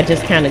or did I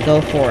just kind of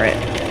go for it?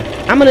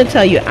 I'm going to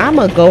tell you, I'm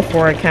a go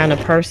for it kind of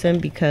person,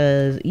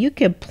 because you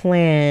could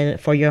plan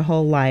for your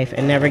whole life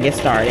and never get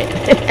started.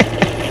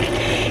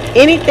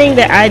 Anything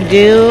that I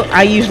do,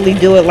 I usually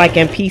do it like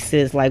in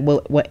pieces, like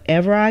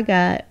whatever I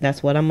got,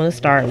 that's what I'm going to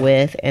start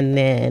with. And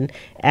then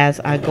as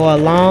I go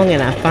along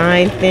and I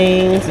find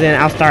things,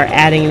 then I'll start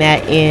adding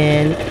that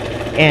in.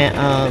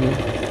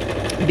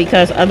 And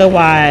because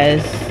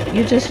otherwise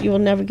you'll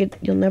never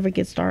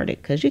get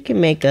started, because you can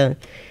make a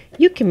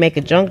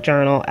junk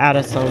journal out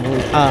of some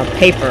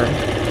paper,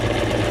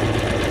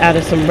 out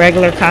of some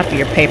regular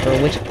copier paper,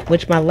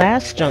 which my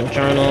last junk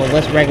journal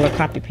was regular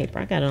copy paper.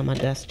 I got it on my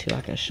desk too. I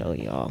can show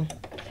y'all,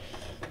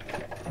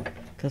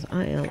 because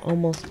I am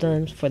almost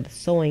done for the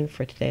sewing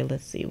for today.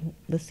 Let's see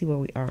where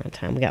we are on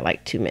time. We got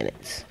like 2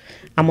 minutes.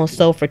 I'm gonna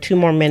sew for 2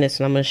 more minutes,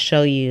 and I'm gonna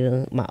show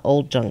you my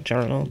old junk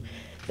journal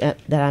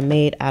that I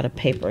made out of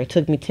paper. It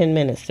took me 10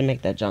 minutes to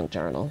make that junk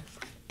journal.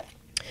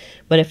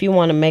 But if you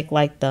want to make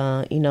like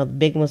the, the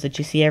big ones that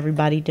you see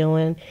everybody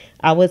doing,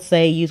 I would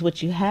say use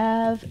what you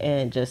have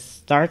and just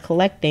start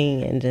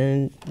collecting. And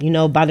then,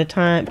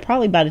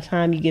 probably by the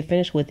time you get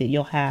finished with it,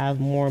 you'll have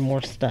more and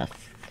more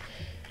stuff.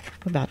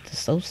 We're about to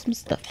sew some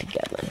stuff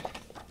together,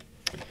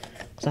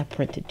 because I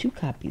printed 2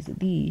 copies of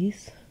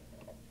these.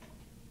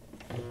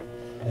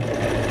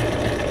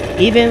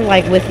 Even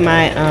like with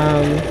my,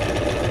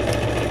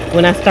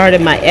 when I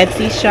started my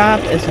Etsy shop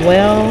as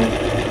well,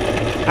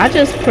 I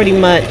just pretty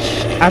much,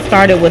 I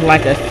started with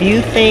like a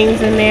few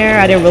things in there.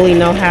 I didn't really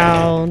know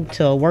how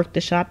to work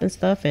the shop and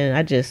stuff, and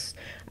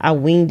I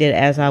winged it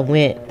as I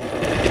went,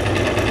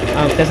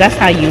 because that's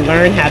how you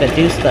learn how to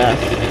do stuff.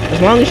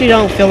 As long as you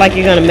don't feel like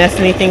you're going to mess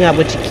anything up,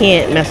 which you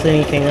can't mess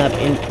anything up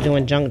in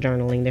doing junk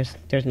journaling,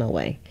 there's no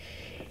way.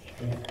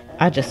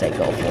 I just say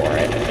go for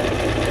it.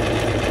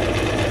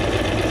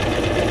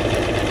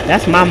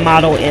 That's my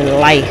motto in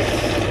life.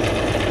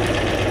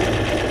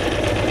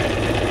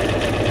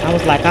 I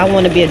was like, I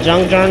want to be a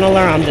junk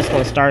journaler. I'm just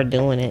going to start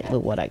doing it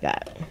with what I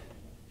got.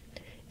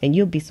 And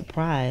you'll be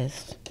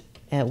surprised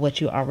at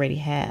what you already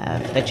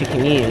have that you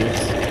can use.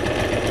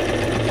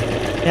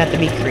 You have to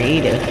be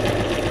creative.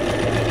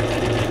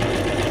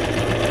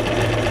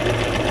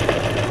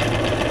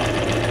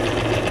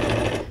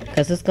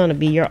 Because it's going to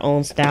be your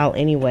own style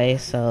anyway.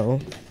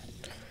 So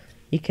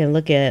you can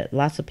look at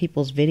lots of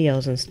people's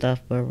videos and stuff.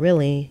 But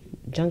really,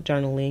 junk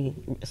journaling,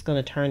 it's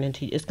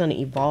going to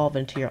evolve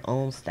into your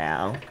own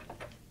style.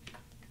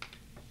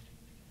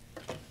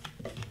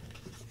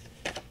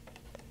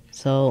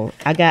 So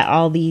I got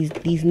all these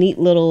neat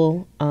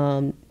little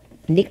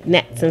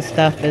knickknacks and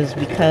stuff, is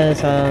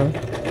because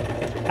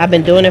I've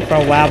been doing it for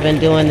a while. I've been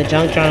doing the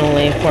junk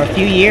journaling for a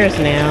few years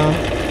now.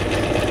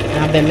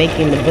 And I've been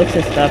making the books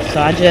and stuff. So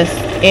I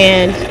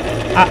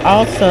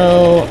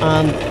also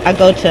I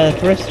go to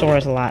thrift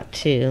stores a lot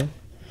too.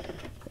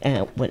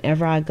 And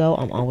whenever I go,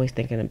 I'm always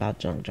thinking about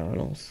junk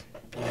journals.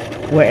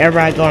 Wherever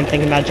I go, I'm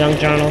thinking about junk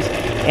journals.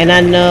 And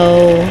I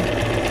know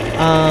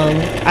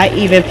I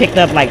even picked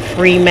up like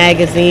free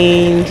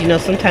magazines.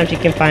 Sometimes you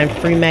can find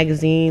free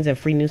magazines and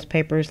free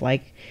newspapers,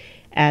 like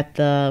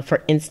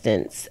for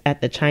instance,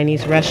 at the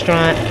Chinese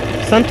restaurant.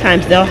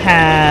 sometimes they'll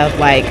have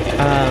like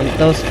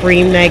those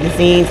free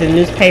magazines and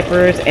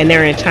newspapers, and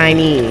they're in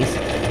Chinese.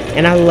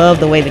 And I love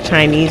the way the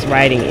Chinese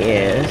writing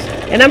is.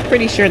 And I'm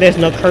pretty sure there's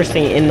no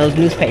cursing in those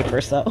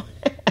newspapers, so.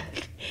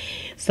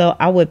 So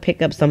I would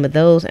pick up some of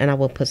those, and I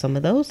would put some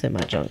of those in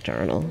my junk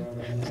journal.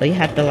 So you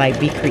have to like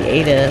be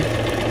creative.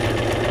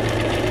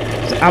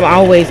 So I'm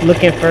always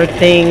looking for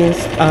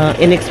things,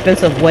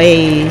 inexpensive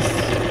ways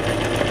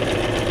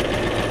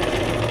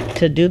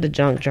to do the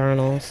junk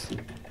journals.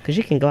 Because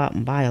you can go out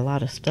and buy a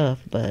lot of stuff,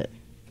 but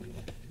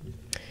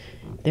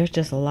there's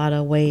just a lot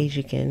of ways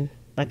you can,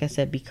 like I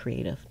said, be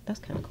creative. That's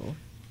kind of cool.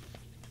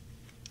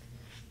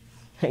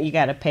 You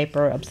got a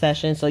paper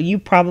obsession, so you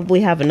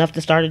probably have enough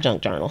to start a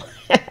junk journal.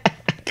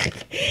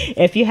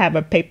 If you have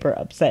a paper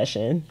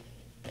obsession.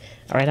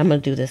 All right, I'm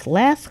going to do this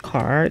last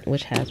card,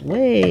 which has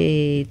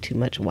way too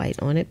much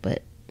white on it,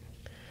 but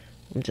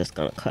I'm just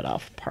going to cut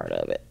off part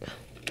of it.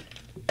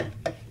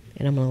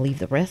 And I'm going to leave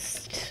the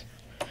rest,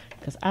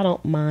 because I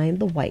don't mind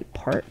the white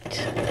part.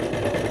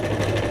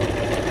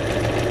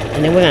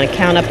 And then we're going to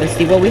count up and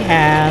see what we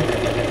have.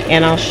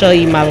 And I'll show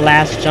you my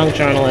last junk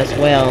journal as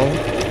well.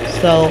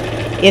 So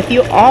if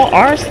you all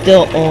are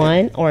still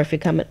on, or if you're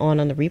coming on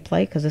the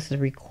replay, because this is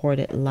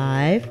recorded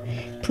live,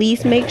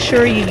 please make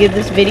sure you give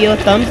this video a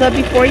thumbs up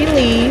before you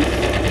leave.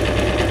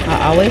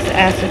 I always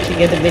ask that you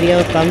give the video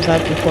a thumbs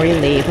up before you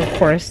leave. Of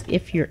course,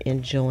 if you're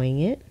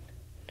enjoying it.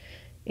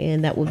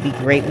 And that would be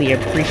greatly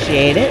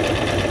appreciated.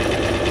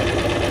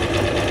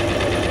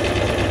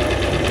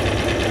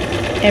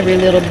 Every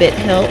little bit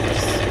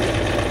helps.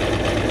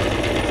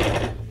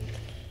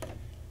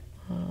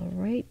 All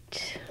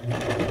right.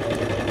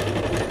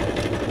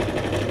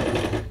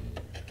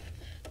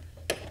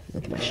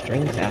 Move my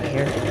strings out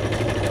here.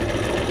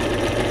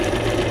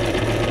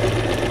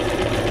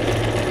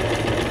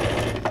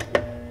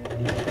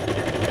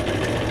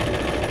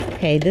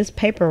 Okay, this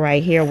paper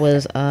right here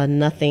was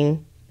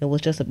nothing. It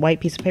was just a white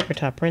piece of paper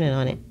top printed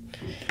on it.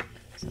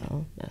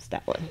 So that's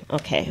that one.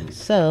 Okay,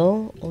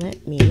 so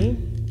let me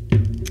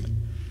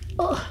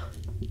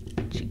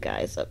get you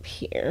guys up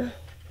here.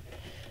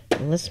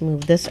 And let's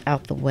move this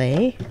out the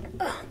way,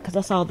 because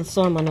that's all the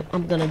sewing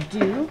I'm gonna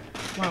do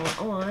while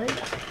we're on.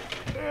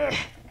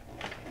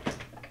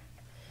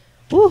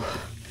 Whew,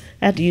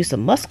 I had to use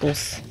some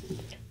muscles.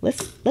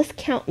 Let's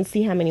count and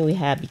see how many we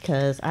have,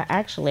 because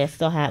I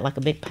still had like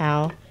a big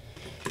pile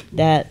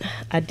that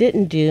I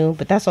didn't do,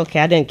 but that's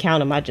okay. I didn't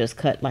count them. I just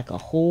cut like a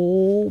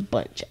whole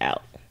bunch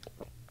out.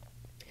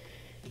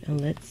 And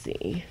let's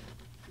see.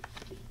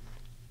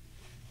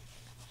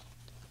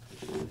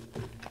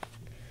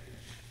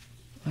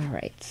 All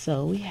right,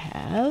 so we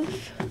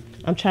have,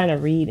 I'm trying to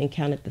read and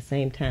count at the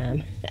same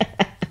time.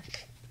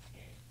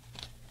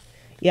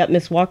 Yep,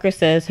 Miss Walker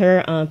says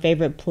her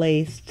favorite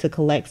place to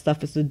collect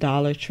stuff is the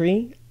Dollar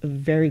Tree. A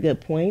very good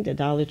point. The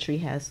Dollar Tree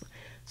has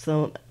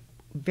some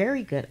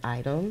very good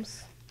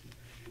items.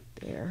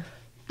 There.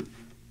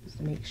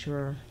 Just make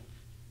sure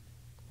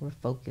we're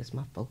focused.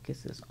 My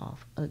focus is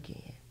off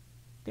again.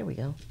 There we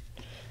go.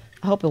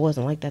 I hope it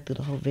wasn't like that through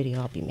the whole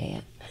video. I'll be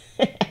mad.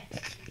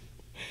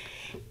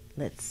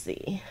 Let's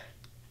see.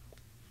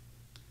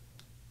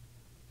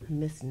 I'm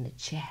missing the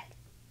chat.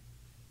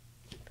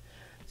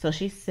 So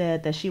she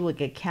said that she would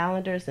get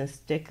calendars and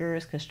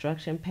stickers,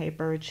 construction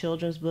paper,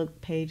 children's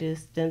book pages,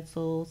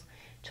 stencils,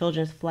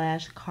 children's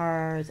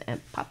flashcards, and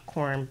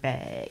popcorn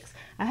bags.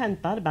 I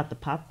hadn't thought about the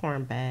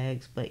popcorn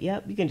bags, but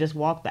yep, you can just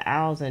walk the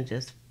aisles and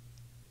just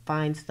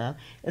find stuff.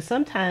 And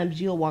sometimes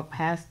you'll walk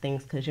past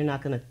things because you're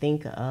not going to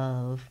think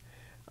of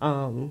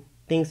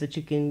things that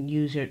you can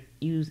use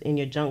in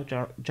your junk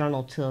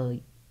journal till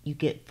you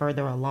get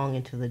further along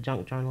into the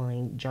junk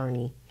journaling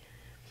journey.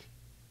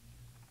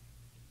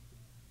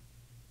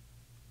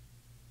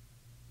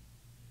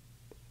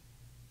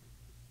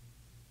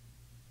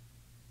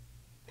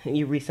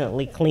 You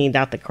recently cleaned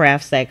out the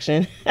craft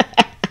section.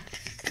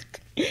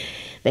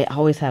 They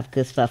always have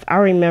good stuff. I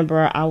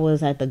remember I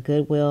was at the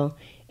Goodwill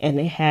and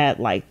they had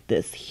like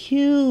this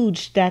huge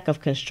stack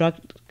of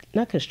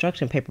not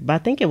construction paper, but I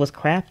think it was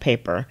craft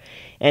paper.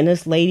 And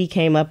this lady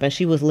came up and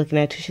she was looking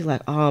at it. She's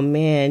like, oh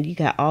man, you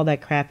got all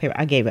that craft paper.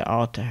 I gave it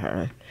all to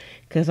her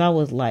because I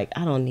was like,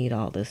 I don't need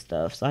all this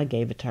stuff. So I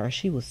gave it to her.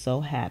 She was so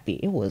happy.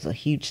 It was a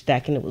huge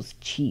stack and it was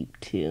cheap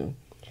too.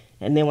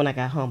 And then when I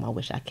got home, I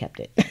wish I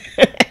kept it.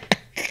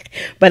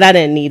 But I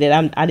didn't need it.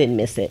 I didn't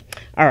miss it.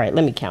 All right,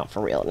 let me count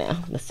for real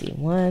now. Let's see.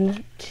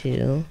 1,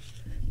 2,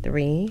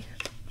 3,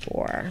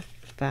 4,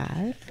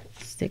 5,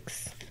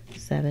 6,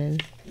 7,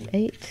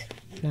 8,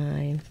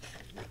 9,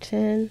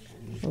 10,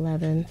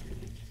 11,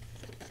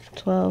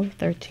 12,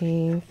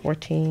 13,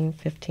 14,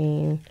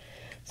 15,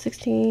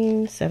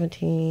 16,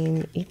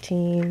 17,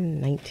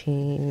 18,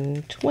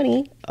 19,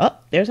 20. Oh,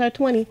 there's our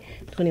 20.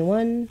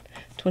 21,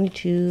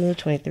 22,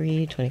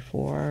 23,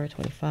 24,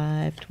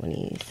 25,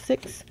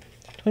 26,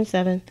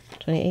 27,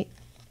 28,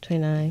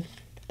 29,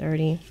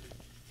 30,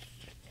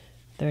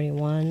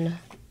 31,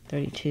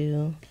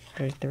 32,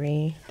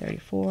 33,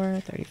 34,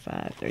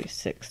 35,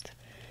 36,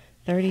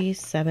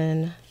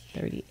 37,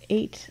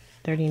 38,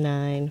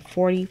 39,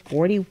 40,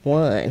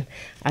 41.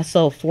 I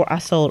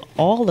sold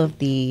all of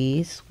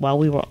these while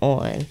we were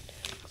on.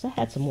 Cause I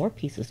had some more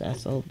pieces that I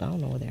sold, but I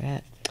don't know where they're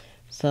at.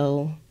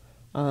 So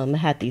I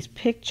had these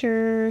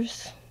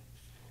pictures,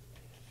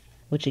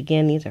 which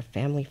again, these are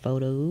family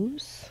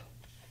photos.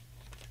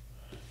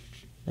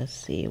 Let's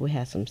see, we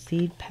had some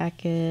seed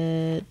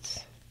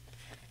packets,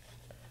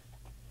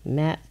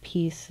 mat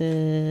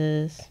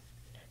pieces.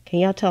 Can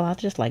y'all tell I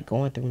just like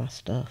going through my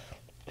stuff?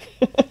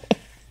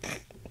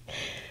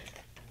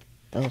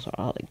 Those are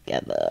all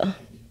together.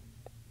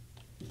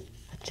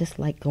 I just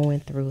like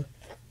going through.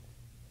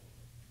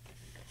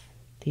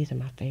 These are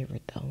my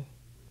favorite though.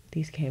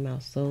 These came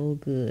out so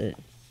good.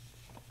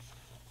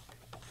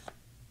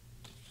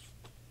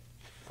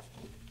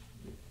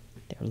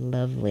 They're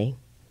lovely.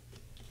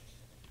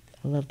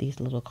 I love these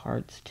little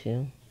cards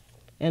too.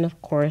 And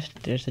of course,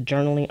 there's a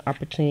journaling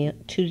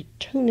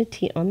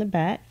opportunity on the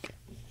back.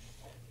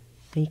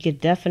 And you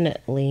could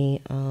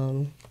definitely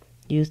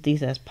use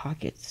these as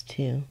pockets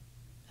too.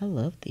 I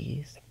love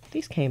these.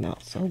 These came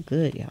out so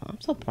good, y'all. I'm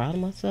so proud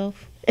of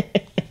myself.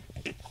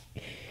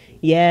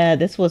 Yeah,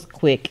 this was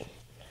quick.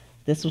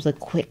 This was a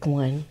quick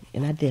one.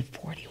 And I did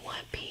 41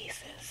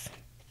 pieces.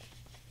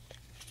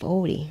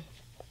 40.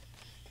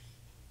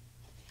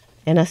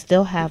 And I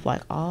still have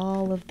like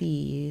all of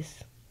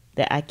these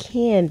that I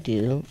can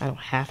do. I don't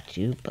have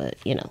to, but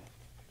you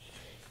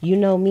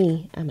know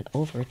me, I'm an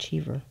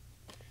overachiever.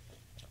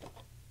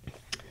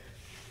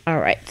 All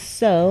right,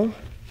 so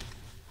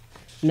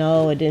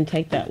no, it didn't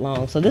take that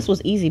long. So this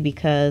was easy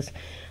because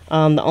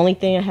the only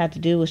thing I had to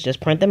do was just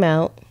print them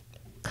out,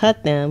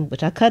 cut them,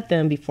 which I cut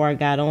them before I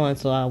got on,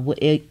 so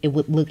it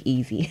would look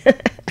easy.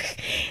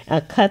 I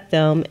cut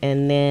them,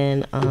 and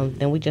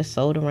then we just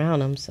sewed around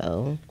them.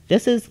 So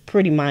this is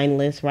pretty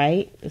mindless,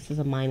 right? This is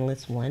a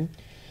mindless one.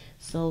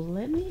 So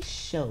let me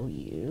show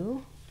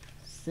you,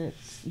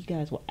 since you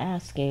guys were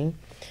asking.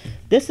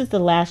 This is the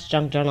last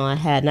junk journal I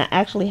had, and I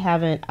actually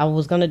haven't. I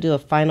was gonna do a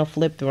final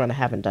flip through, and I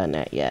haven't done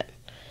that yet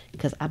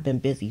because I've been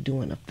busy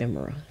doing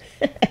ephemera.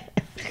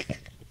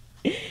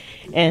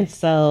 And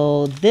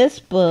so this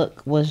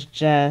book was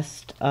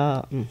just.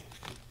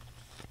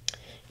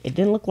 It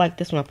didn't look like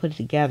this when I put it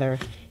together.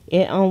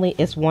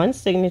 It's one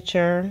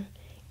signature,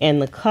 and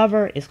the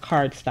cover is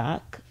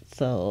cardstock.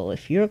 So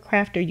if you're a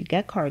crafter, you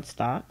get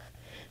cardstock.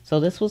 So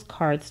this was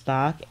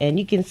cardstock, and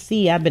you can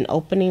see I've been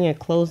opening and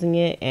closing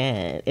it,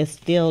 and it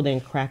still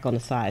didn't crack on the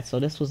side. So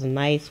this was a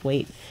nice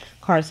weight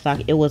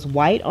cardstock. It was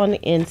white on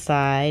the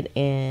inside,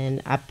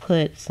 and I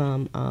put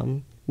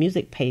some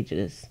music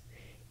pages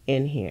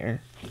in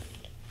here,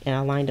 and I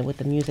lined it with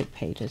the music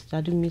pages. Did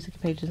I do music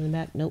pages in the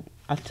back? Nope.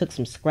 I took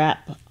some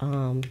scrap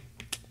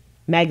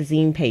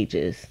magazine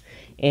pages,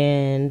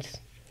 and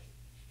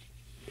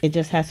it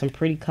just has some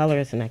pretty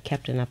colors, and I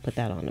kept it and I put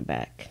that on the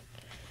back.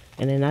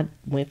 And then I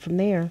went from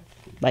there.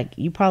 Like,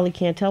 you probably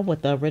can't tell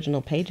what the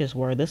original pages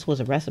were. This was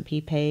a recipe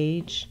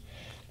page.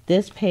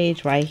 This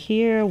page right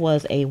here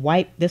was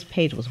this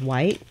page was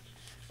white.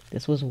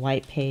 This was a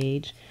white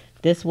page.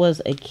 This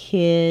was a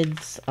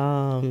kid's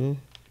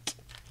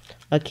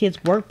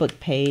workbook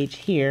page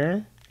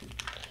here.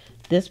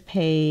 This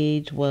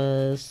page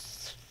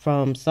was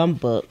from some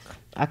book.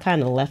 I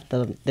kind of left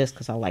this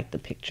because I like the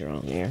picture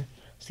on there.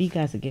 So you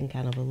guys are getting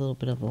kind of a little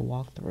bit of a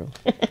walkthrough.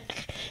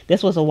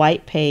 This was a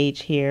white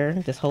page here.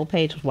 This whole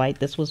page was white.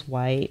 This was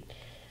white.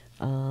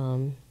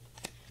 And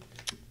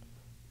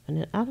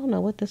then I don't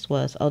know what this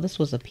was. Oh, this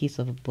was a piece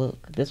of a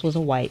book. This was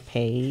a white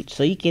page.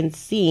 So you can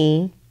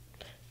see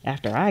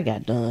after I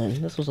got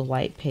done, this was a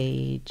white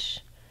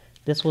page.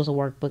 This was a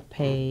workbook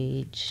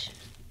page.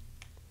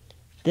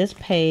 This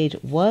page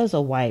was a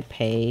white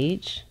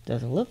page.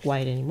 Doesn't look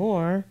white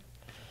anymore.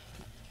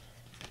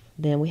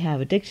 Then we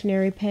have a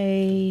dictionary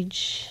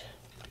page.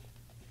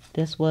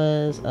 This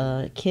was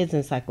a kids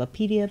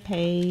encyclopedia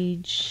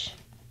page.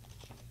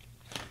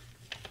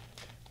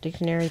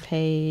 Dictionary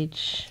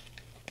page.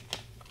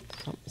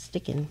 Something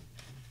sticking.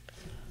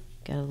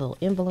 Got a little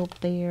envelope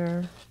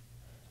there.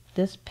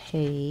 This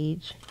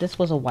page. This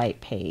was a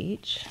white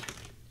page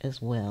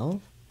as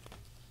well.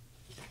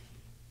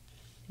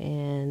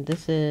 And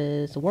this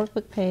is a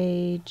workbook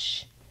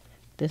page.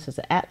 This is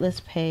an atlas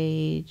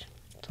page.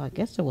 So I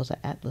guess there was an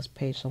atlas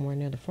page somewhere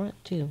near the front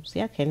too.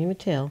 See, I can't even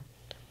tell.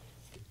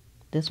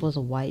 This was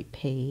a white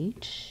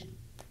page.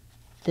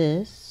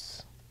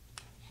 This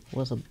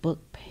was a book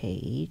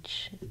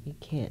page. You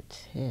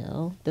can't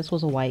tell. This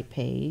was a white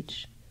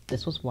page.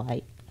 This was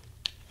white.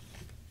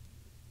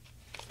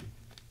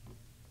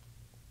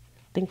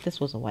 I think this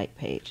was a white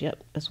page.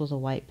 Yep, this was a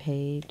white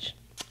page.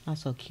 I was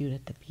so cute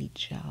at the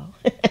beach, y'all.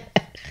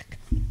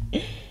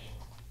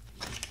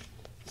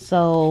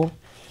 So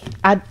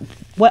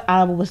what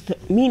I was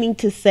meaning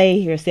to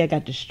say here, see, I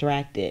got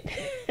distracted.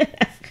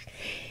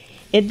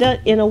 It does,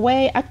 in a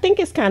way, I think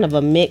it's kind of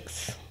a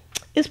mix.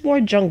 It's more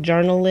junk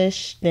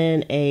journalish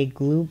than a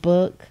glue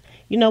book.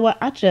 You know what?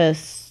 I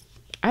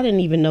didn't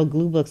even know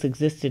glue books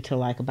existed till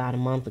like about a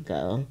month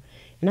ago.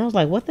 And I was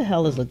like, what the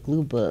hell is a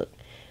glue book?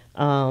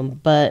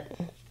 But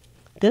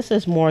this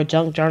is more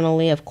junk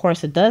journaling. Of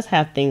course, it does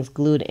have things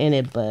glued in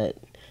it, but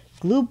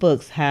glue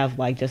books have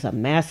like just a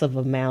massive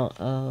amount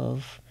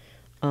of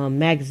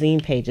magazine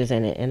pages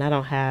in it, and I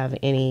don't have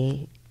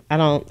any. I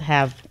don't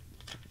have.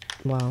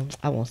 Well,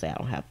 I won't say I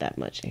don't have that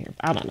much in here.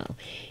 I don't know.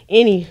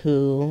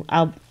 Anywho,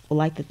 I would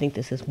like to think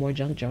this is more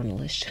junk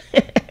journalish.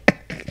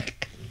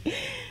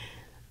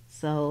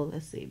 So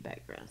let's see,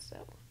 background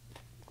stuff.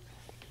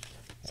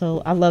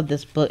 So I love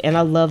this book, and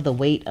I love the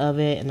weight of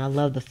it, and I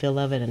love the feel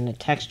of it, and the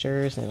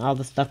textures, and all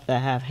the stuff that I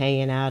have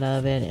hanging out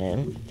of it,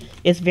 and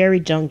it's very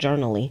junk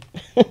journaly.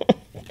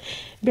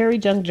 Very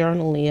junk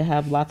journaly. I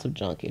have lots of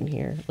junk in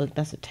here. Look,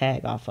 that's a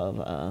tag off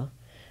of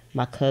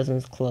my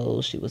cousin's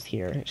clothes. She was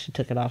here. She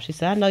took it off. She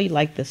said, I know you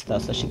like this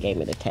stuff, so she gave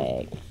me the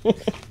tag.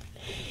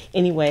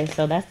 Anyway,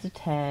 so that's the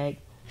tag.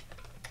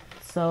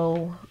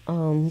 So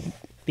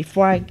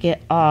before I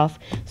get off,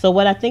 so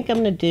what I think I'm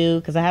going to do,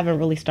 because I haven't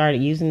really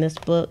started using this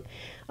book,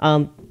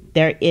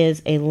 there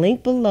is a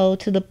link below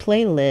to the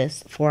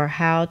playlist for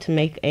how to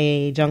make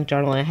a junk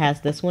journal. It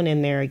has this one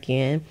in there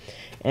again.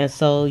 And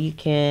so you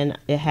can,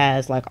 it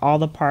has like all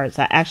the parts.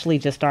 I actually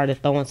just started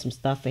throwing some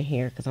stuff in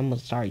here because I'm going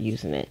to start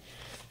using it.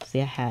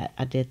 See, I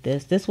did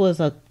this. This was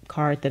a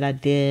card that I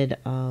did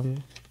offline.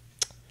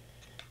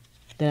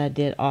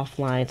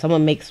 So I'm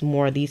going to make some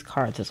more of these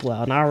cards as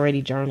well. And I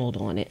already journaled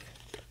on it.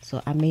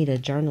 So I made a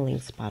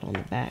journaling spot on the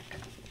back.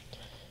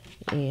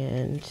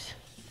 And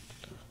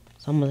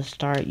so I'm going to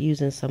start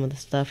using some of the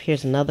stuff.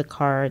 Here's another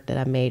card that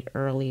I made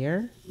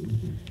earlier.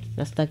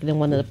 I stuck it in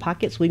one of the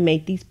pockets. We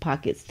made these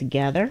pockets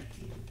together.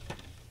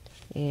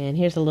 And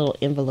here's a little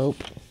envelope.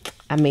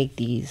 I made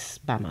these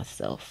by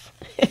myself.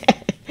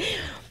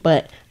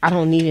 But I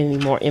don't need any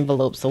more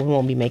envelopes, so we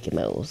won't be making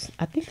those.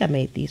 I think I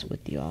made these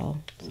with you all.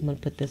 So I'm going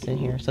to put this in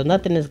here. So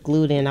nothing is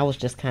glued in. I was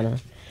just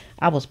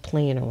I was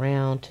playing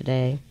around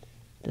today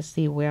to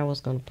see where I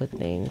was going to put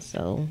things.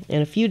 So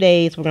in a few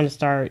days, we're going to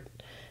start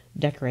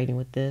decorating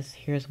with this.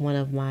 Here's one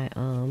of my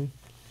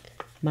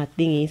my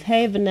thingies.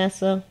 Hey,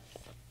 Vanessa.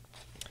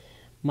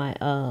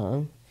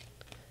 And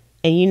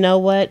you know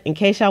what? In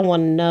case y'all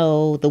want to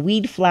know, the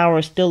weed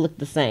flowers still look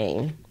the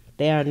same.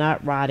 They are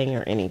not rotting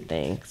or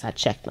anything, because I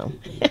checked them.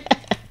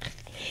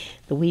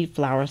 The weed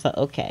flowers are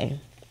okay.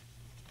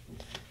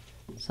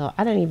 So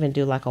I didn't even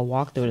do like a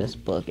walk through this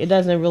book. It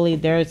doesn't really,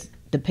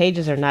 the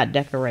pages are not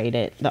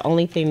decorated. The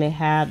only thing they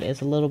have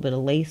is a little bit of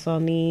lace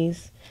on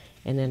these.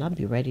 And then I'll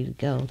be ready to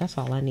go. That's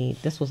all I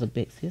need. This was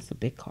see, it's a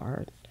big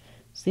card.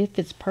 See, it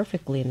fits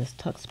perfectly in this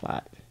tuck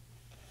spot.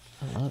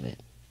 I love it.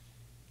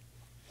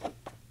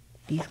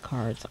 These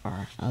cards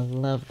are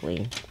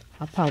lovely.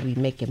 I'll probably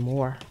be making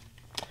more.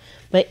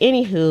 But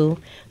anywho,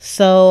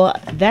 so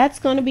that's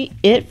going to be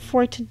it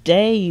for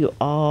today, you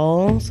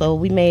all. So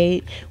we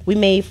made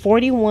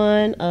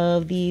 41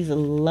 of these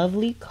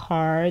lovely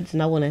cards,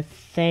 and I want to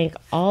thank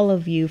all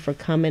of you for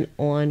coming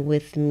on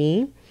with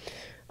me.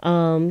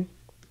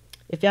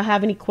 If y'all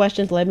have any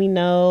questions, let me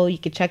know. You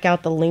can check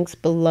out the links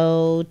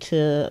below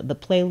to the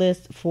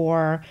playlist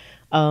for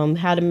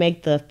how to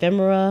make the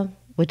ephemera,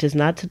 which is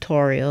not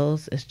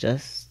tutorials. It's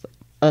just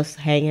us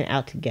hanging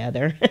out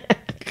together.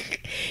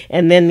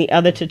 And then the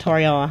other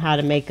tutorial on how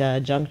to make a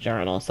junk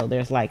journal. So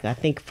there's like, I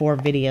think 4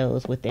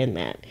 videos within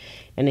that.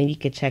 And then you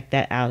can check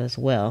that out as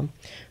well.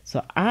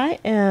 So I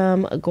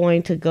am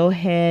going to go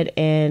ahead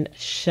and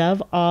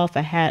shove off.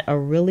 I had a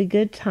really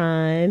good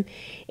time.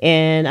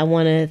 And I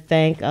want to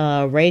thank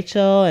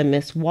Rachel and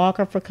Miss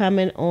Walker for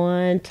coming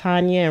on.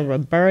 Tanya and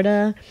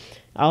Roberta.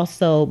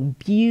 Also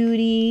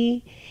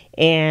Beauty.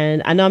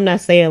 And I know I'm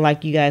not saying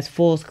like you guys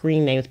full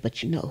screen names,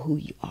 but you know who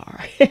you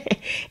are.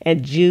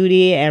 And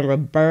Judy and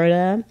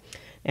Roberta.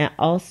 And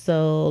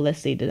also, let's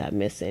see, did I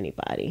miss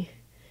anybody?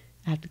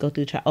 I have to go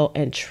through. Oh,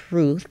 and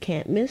Truth.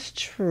 Can't miss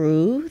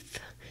Truth.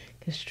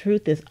 Because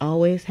Truth is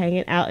always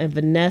hanging out. And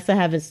Vanessa,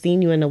 haven't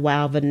seen you in a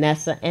while.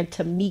 Vanessa and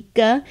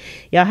Tamika.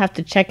 Y'all have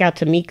to check out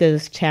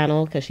Tamika's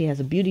channel because she has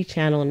a beauty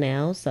channel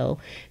now. So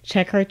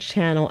check her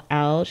channel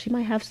out. She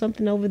might have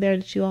something over there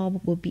that you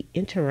all will be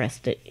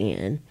interested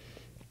in.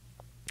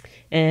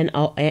 And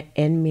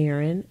and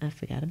Mirren. I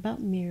forgot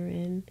about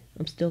Mirren.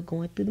 I'm still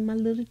going through my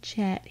little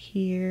chat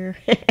here.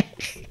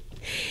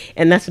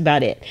 And that's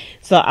about it.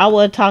 So I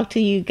will talk to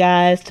you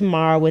guys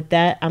tomorrow. With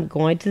that, I'm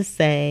going to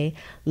say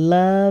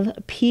love,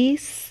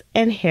 peace,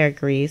 and hair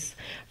grease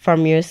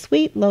from your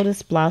sweet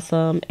Lotus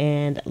Blossom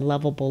and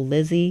lovable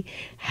Lizzie.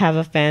 Have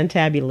a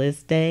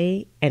fantabulous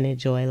day and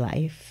enjoy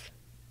life.